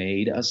actually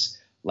made us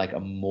like a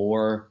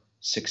more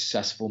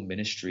successful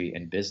ministry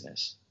and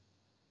business.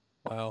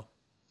 Wow.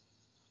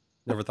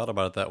 Never thought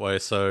about it that way.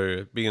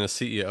 So being a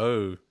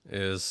CEO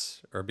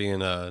is, or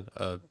being a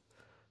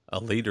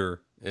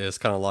leader is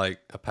kind of like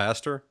a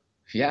pastor.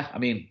 Yeah, I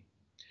mean,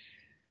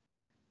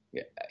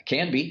 yeah,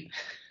 can be,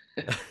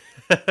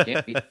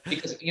 can be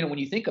because when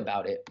you think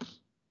about it,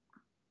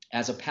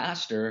 as a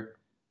pastor,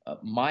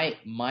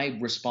 my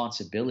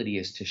responsibility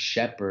is to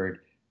shepherd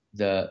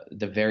the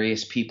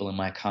various people in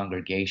my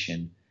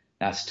congregation.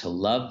 That's to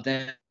love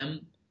them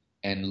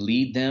and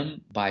lead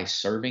them by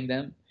serving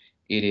them.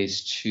 It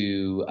is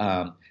to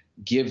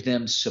give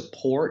them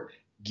support,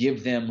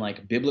 give them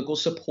like biblical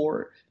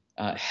support,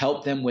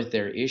 help them with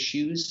their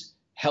issues,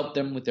 help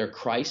them with their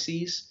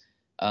crises.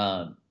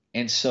 And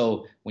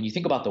so when you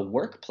think about the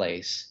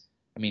workplace,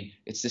 I mean,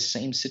 it's the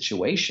same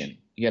situation.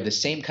 You have the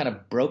same kind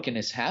of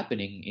brokenness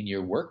happening in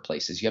your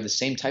workplaces. You have the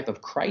same type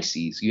of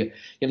crises. You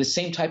have the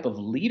same type of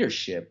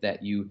leadership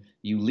that you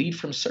lead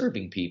from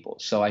serving people.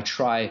 So I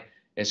try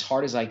as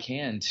hard as I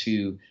can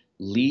to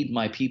lead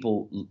my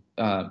people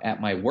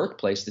at my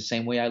workplace the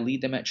same way I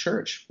lead them at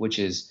church, which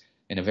is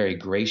in a very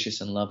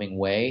gracious and loving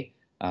way.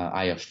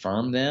 I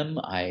affirm them.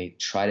 I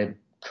try to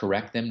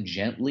correct them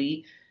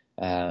gently.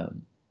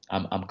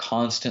 I'm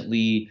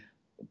constantly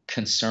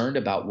concerned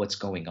about what's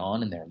going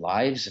on in their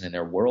lives and in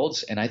their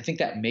worlds. And I think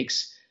that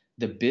makes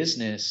the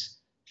business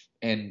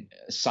and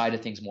side of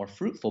things more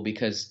fruitful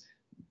because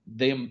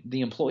the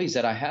employees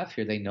that I have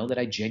here, they know that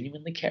I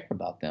genuinely care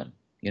about them.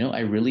 I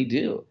really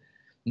do.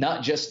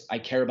 Not just I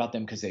care about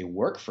them because they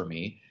work for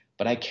me,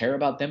 but I care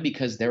about them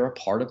because they're a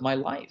part of my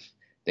life.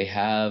 They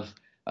have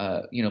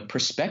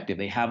perspective.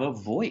 They have a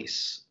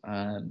voice.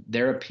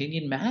 Their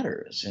opinion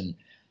matters.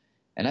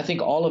 And I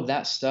think all of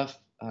that stuff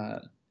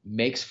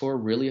makes for a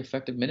really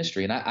effective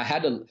ministry. And I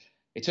had to,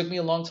 it took me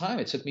a long time.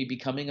 It took me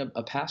becoming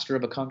a pastor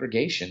of a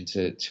congregation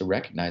to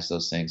recognize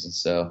those things. And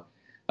so,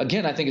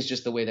 again, I think it's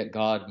just the way that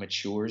God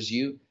matures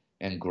you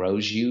and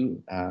grows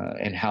you,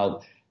 and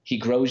how he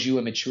grows you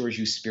and matures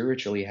you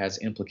spiritually has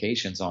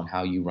implications on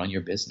how you run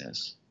your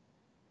business.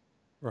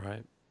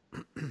 Right.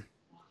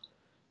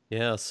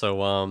 Yeah.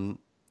 So,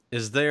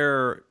 is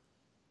there,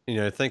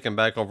 thinking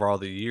back over all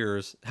the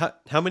years,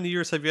 how many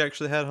years have you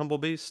actually had Humble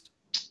Beast?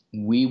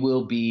 We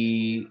will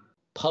be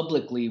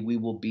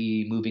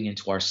moving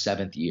into our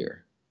 7th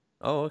year.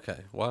 Oh, okay.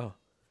 Wow.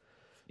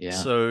 Yeah.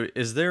 So,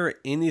 is there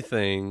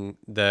anything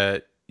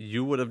that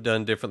you would have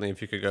done differently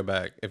if you could go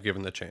back, if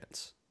given the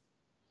chance?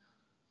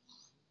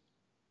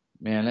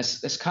 Man,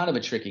 that's kind of a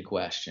tricky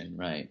question,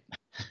 right?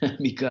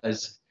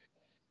 Because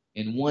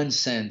in one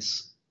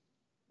sense,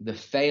 the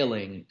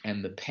failing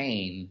and the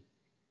pain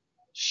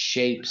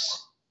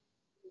shapes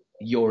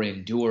your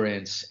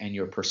endurance and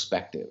your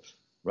perspective,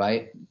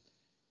 right?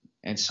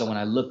 And so when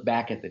I look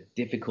back at the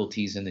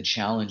difficulties and the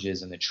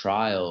challenges and the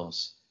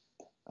trials,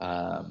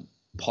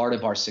 part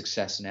of our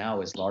success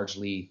now is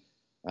largely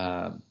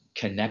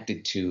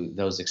connected to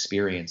those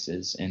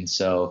experiences. And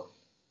so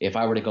if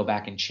I were to go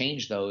back and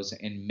change those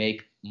and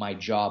make my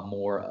job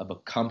more of a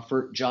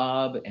comfort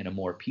job and a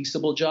more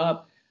peaceable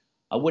job,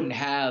 I wouldn't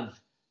have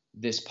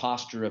this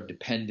posture of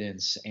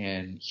dependence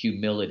and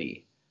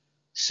humility.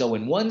 So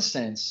in one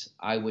sense,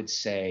 I would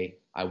say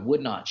I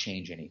would not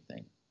change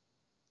anything.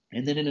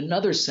 And then in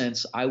another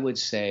sense, I would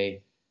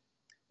say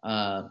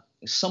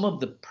some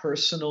of the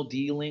personal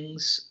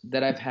dealings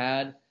that I've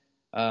had,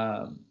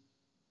 um,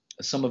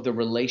 some of the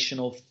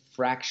relational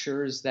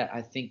fractures that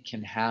I think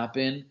can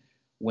happen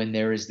when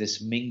there is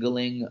this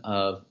mingling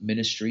of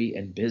ministry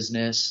and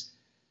business,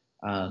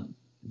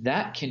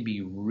 that can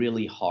be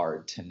really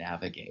hard to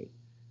navigate.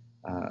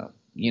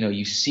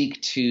 You seek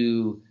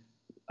to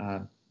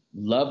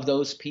love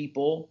those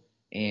people,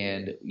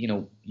 and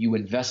you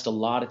invest a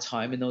lot of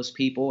time in those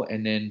people,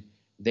 and then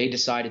they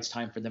decide it's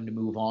time for them to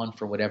move on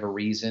for whatever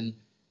reason,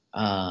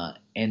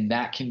 and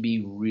that can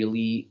be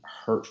really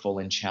hurtful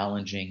and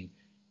challenging,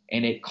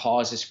 and it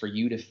causes for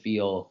you to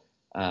feel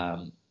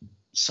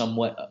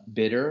somewhat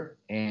bitter,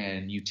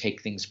 and you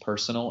take things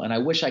personal. And I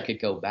wish I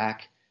could go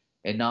back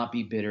and not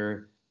be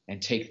bitter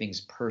and take things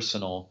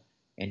personal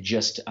and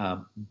just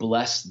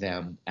bless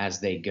them as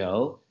they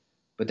go.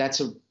 But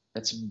that's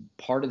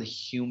part of the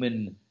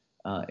human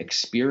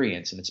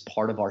experience, and it's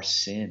part of our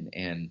sin.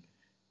 And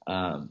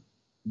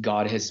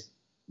God has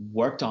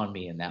worked on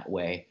me in that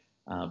way.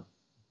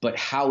 But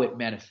how it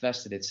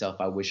manifested itself,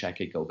 I wish I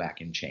could go back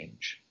and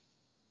change.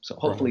 So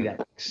hopefully Right.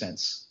 that makes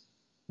sense.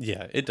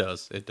 Yeah, it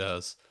does. It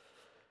does.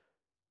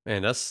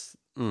 Man, those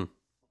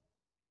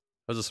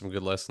are some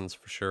good lessons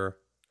for sure.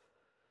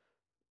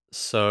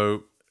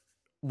 So,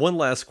 One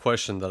last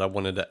question that I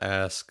wanted to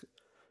ask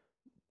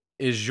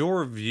is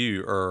your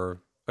view,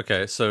 or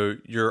okay, so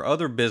your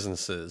other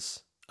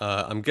businesses,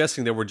 I'm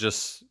guessing they were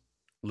just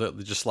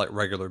like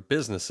regular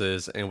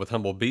businesses, and with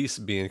Humble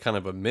Beast being kind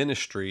of a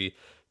ministry,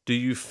 do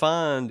you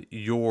find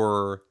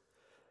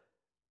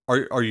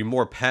are you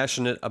more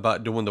passionate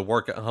about doing the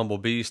work at Humble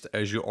Beast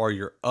as you are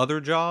your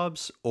other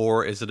jobs,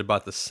 or is it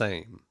about the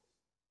same?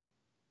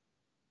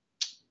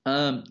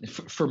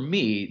 For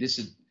me,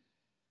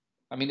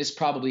 this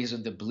probably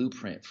isn't the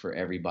blueprint for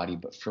everybody,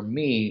 but for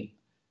me,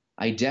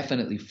 I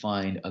definitely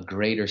find a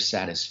greater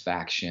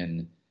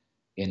satisfaction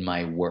in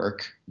my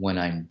work when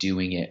I'm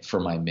doing it for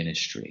my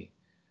ministry.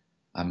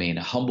 I mean,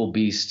 Humble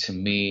Beast to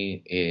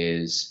me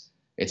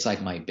it's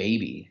like my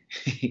baby,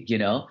 you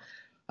know?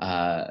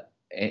 Uh,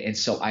 and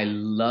so I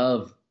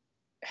love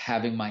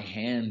having my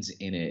hands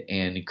in it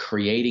and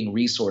creating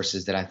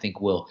resources that I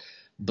think will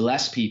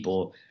bless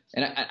people.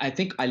 And I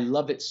think I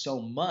love it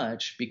so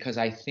much because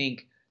I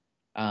think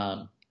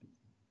um,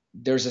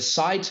 there's a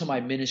side to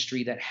my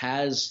ministry that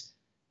has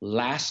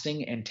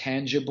lasting and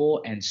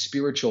tangible and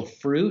spiritual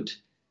fruit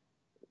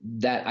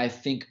that I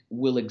think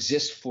will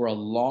exist for a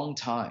long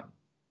time.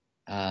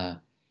 Uh,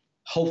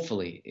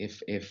 hopefully,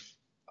 if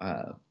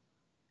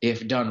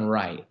done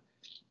right.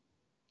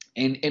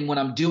 And when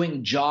I'm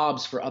doing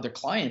jobs for other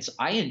clients,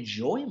 I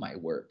enjoy my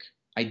work.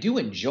 I do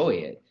enjoy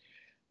it,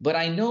 but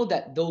I know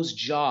that those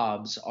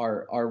jobs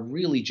are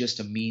really just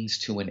a means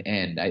to an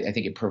end. I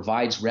think it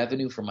provides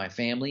revenue for my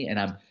family, and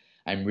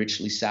I'm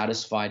richly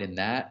satisfied in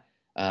that.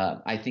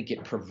 I think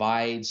it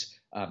provides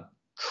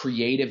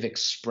creative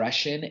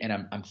expression, and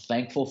I'm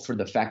thankful for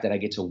the fact that I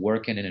get to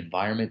work in an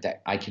environment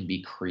that I can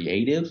be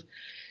creative.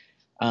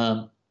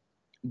 Um,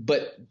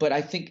 but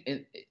I think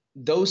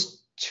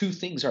those two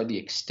things are the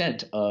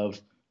extent of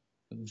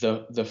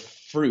the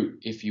fruit,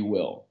 if you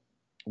will.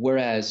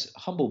 Whereas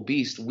Humble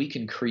Beast, we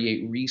can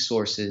create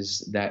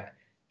resources that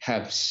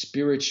have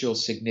spiritual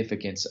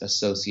significance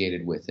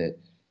associated with it.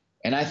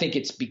 And I think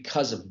it's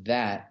because of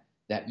that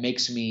that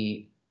makes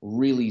me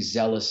really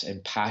zealous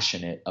and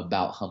passionate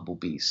about Humble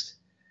Beast.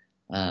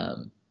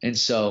 And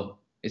so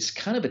it's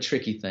kind of a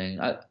tricky thing.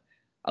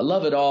 I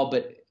love it all,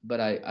 but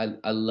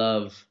I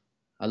love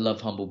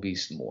Humble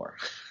Beast more.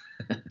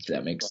 If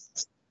that makes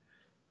sense.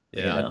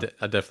 You Yeah, know.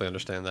 I definitely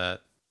understand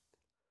that.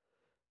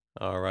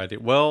 All righty.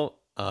 Well,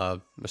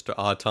 Mr.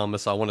 Odd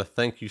Thomas, I want to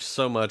thank you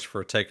so much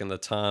for taking the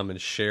time and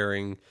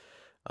sharing,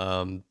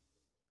 um,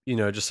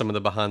 just some of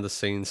the behind the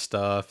scenes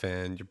stuff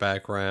and your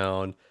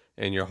background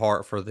and your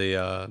heart for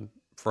the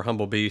for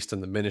Humble Beast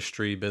and the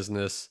ministry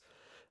business.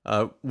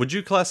 Would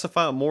you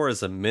classify it more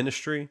as a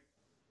ministry?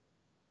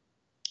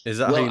 Is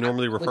that how Well, you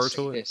normally I would refer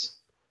say to it? this.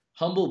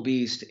 Humble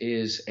Beast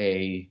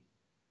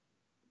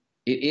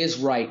it is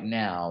right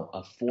now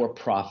a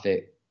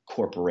for-profit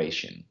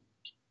corporation,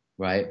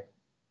 right?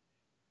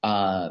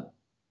 Uh,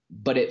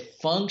 but it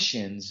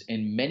functions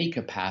in many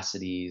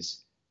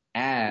capacities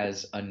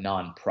as a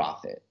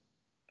nonprofit.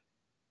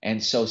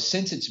 And so,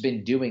 since it's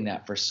been doing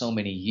that for so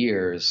many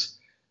years,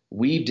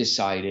 we've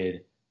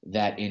decided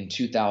that in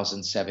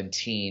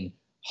 2017,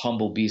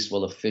 Humble Beast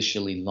will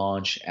officially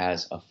launch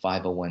as a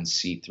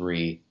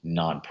 501c3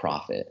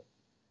 nonprofit.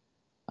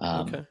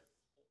 Um, Okay.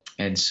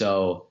 and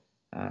so,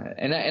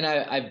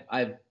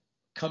 I've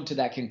come to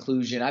that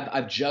conclusion.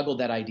 I've juggled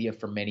that idea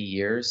for many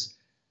years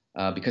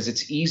because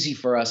it's easy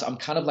for us. I'm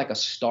kind of like a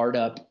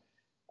startup.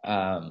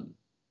 Um,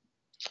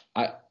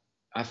 I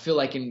I feel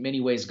like in many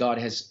ways God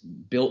has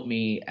built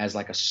me as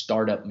like a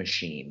startup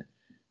machine.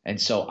 And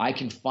so I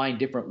can find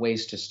different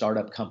ways to start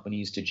up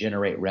companies to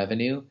generate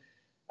revenue.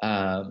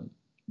 Um,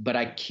 but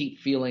I keep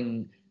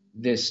feeling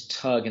this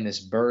tug and this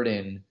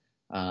burden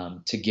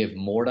to give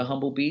more to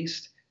Humble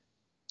Beast.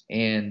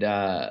 And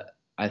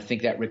I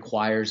think that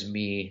requires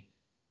me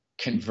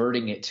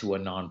converting it to a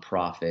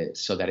nonprofit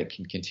so that it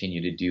can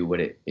continue to do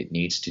what it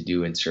needs to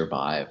do and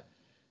survive.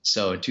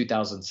 So in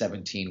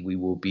 2017, we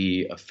will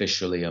be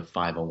officially a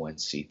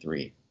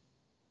 501c3.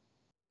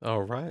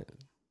 All right.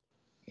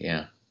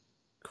 Yeah.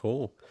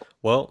 Cool.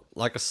 Well,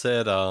 like I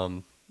said,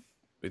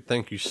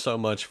 thank you so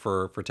much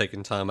for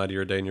taking time out of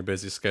your day and your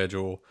busy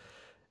schedule.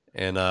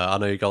 And I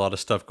know you got a lot of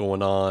stuff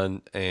going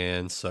on,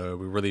 and so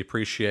we really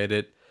appreciate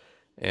it.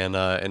 And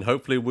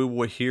hopefully we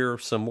will hear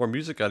some more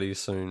music out of you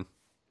soon.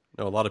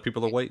 A lot of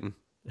people are waiting.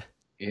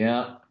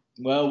 Yeah.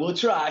 Well, we'll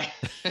try.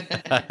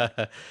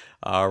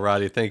 All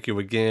righty. Thank you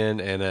again,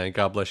 and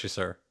God bless you,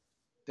 sir.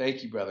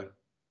 Thank you, brother.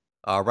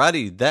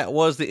 Alrighty, that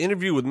was the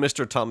interview with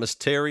Mr. Thomas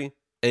Terry,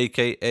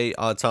 aka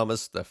Odd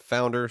Thomas, the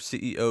founder,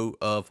 CEO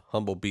of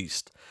Humble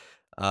Beast.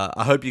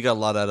 I hope you got a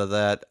lot out of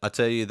that. I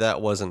tell you,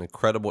 that was an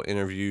incredible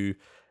interview,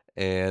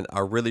 and I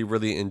really,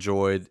 really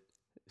enjoyed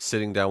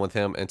sitting down with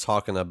him and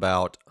talking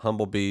about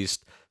Humble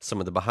Beast, some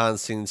of the behind the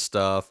scenes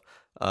stuff,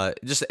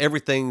 just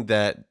everything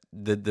that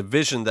the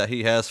vision that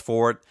he has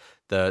for it,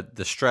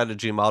 the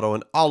strategy model,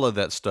 and all of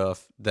that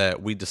stuff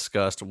that we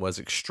discussed was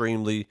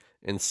extremely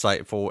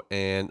insightful,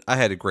 and I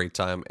had a great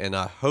time, and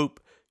I hope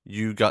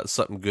you got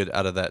something good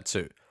out of that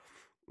too.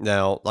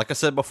 Now, like I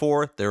said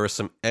before, there is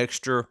some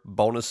extra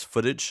bonus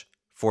footage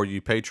for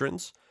you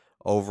patrons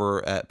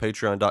over at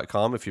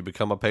patreon.com. If you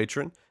become a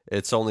patron,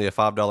 it's only a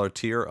 $5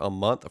 tier a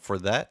month for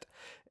that.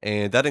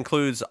 And that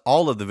includes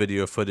all of the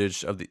video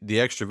footage of the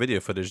extra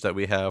video footage that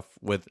we have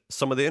with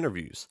some of the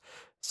interviews.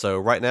 So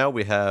right now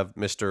we have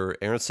Mr.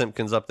 Aaron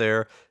Simpkins up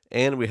there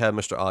and we have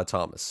Mr. Odd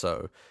Thomas.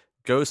 So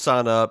go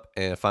sign up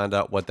and find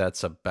out what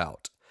that's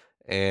about.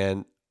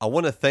 And I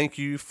want to thank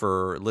you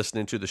for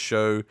listening to the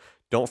show.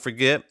 Don't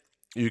forget,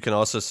 you can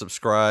also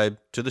subscribe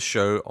to the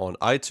show on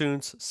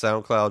iTunes,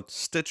 SoundCloud,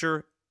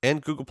 Stitcher,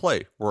 and Google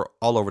Play. We're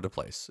all over the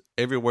place,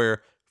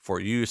 everywhere for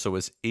you, so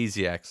it's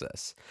easy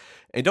access.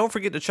 And don't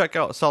forget to check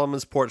out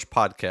Solomon's Porch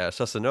Podcast.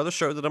 That's another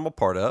show that I'm a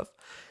part of.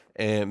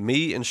 And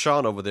me and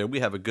Sean over there,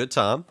 we have a good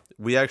time.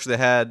 We actually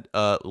had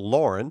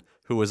Lauren,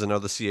 who was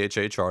another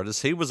CHH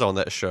artist. He was on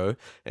that show,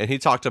 and he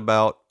talked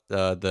about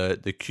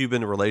the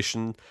Cuban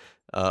relation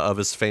of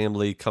his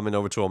family coming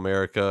over to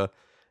America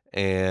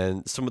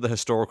and some of the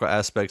historical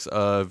aspects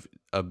of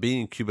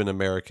being Cuban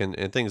American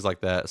and things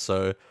like that.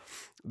 So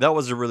that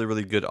was a really,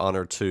 really good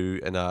honor too.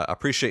 And I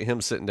appreciate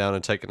him sitting down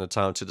and taking the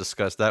time to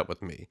discuss that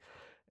with me.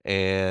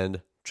 And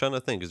I'm trying to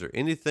think, is there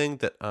anything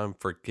that I'm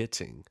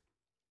forgetting?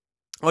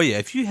 Oh yeah,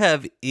 if you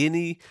have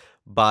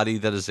anybody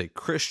that is a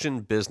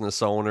Christian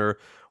business owner,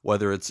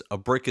 whether it's a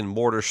brick and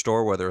mortar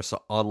store, whether it's an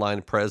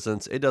online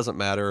presence, it doesn't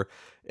matter.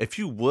 If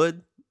you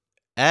would,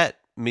 at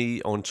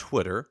me on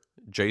Twitter,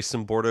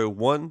 Jason Bordeaux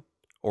 1,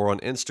 or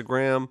on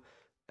Instagram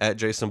at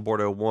Jason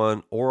Bordeaux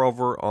 1, or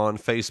over on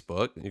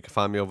Facebook. You can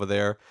find me over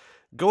there.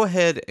 Go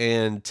ahead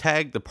and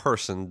tag the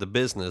person, the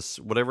business,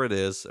 whatever it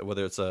is,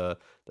 whether it's their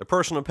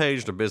personal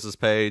page, their business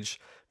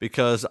page,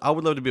 because I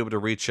would love to be able to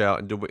reach out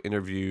and do an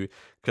interview,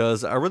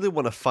 because I really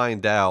want to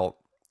find out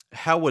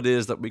how it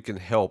is that we can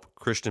help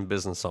Christian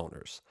business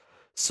owners.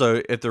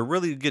 So if they're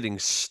really getting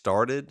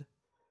started,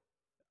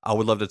 I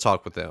would love to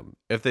talk with them.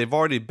 If they've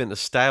already been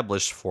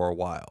established for a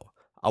while,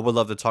 I would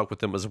love to talk with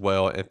them as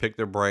well and pick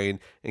their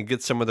brain and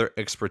get some of their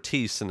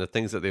expertise and the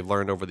things that they've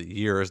learned over the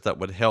years that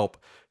would help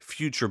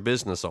future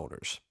business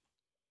owners.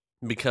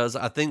 Because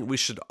I think we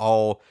should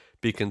all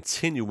be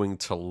continuing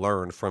to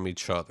learn from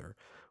each other.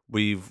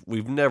 We've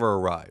never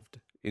arrived.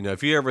 You know,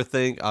 if you ever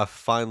think I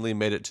finally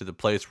made it to the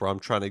place where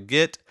I'm trying to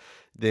get,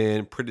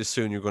 then pretty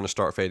soon you're going to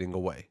start fading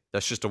away.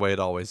 That's just the way it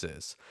always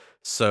is.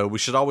 So we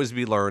should always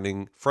be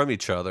learning from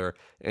each other.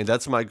 And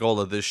that's my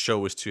goal of this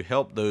show, is to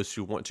help those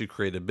who want to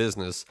create a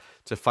business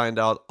to find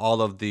out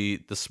all of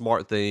the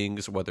smart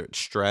things, whether it's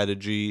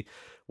strategy,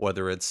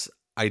 whether it's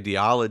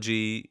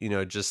ideology, you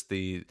know, just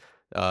the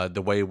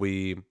way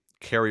we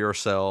carry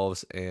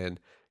ourselves and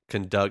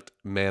conduct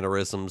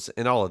mannerisms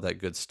and all of that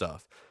good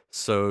stuff.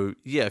 So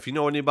yeah, if you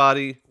know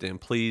anybody, then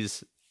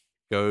please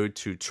go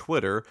to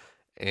Twitter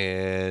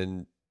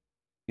and,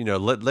 you know,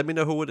 let me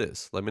know who it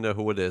is. Let me know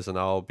who it is, and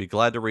I'll be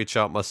glad to reach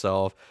out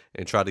myself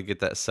and try to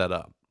get that set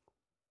up.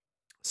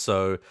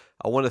 So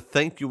I want to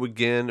thank you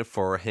again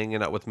for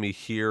hanging out with me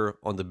here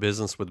on the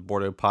Business with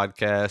Bordeaux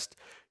podcast.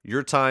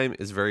 Your time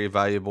is very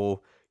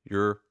valuable.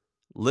 Your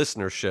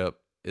listenership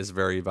is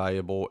very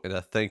valuable, and I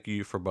thank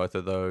you for both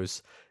of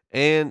those.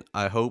 And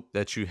I hope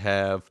that you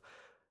have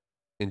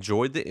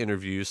enjoyed the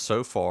interviews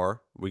so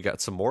far. We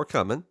got some more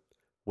coming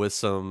with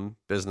some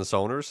business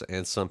owners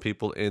and some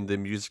people in the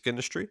music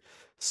industry.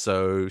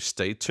 So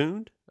stay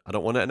tuned. I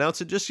don't want to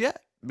announce it just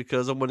yet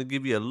because I want to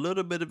give you a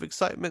little bit of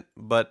excitement.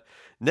 But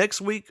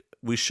next week,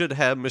 we should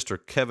have Mr.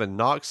 Kevin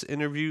Knox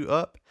interview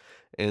up.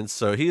 And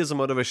so he is a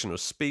motivational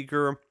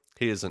speaker.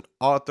 He is an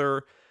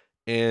author.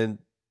 And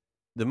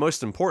the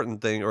most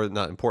important thing, or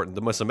not important,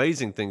 the most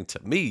amazing thing to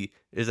me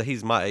is that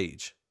he's my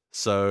age.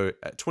 So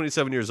at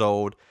 27 years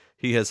old,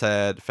 he has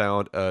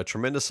found a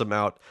tremendous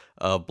amount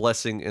of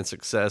blessing and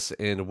success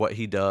in what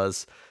he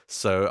does.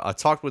 So I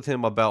talked with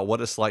him about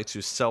what it's like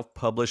to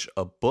self-publish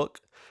a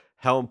book,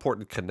 how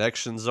important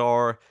connections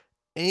are,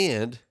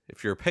 and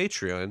if you're a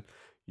Patreon,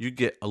 you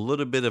get a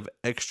little bit of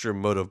extra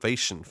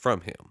motivation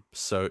from him.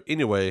 So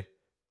anyway,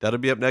 that'll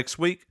be up next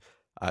week.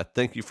 I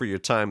thank you for your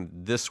time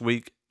this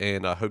week,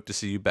 and I hope to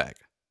see you back.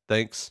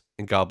 Thanks,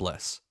 and God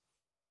bless.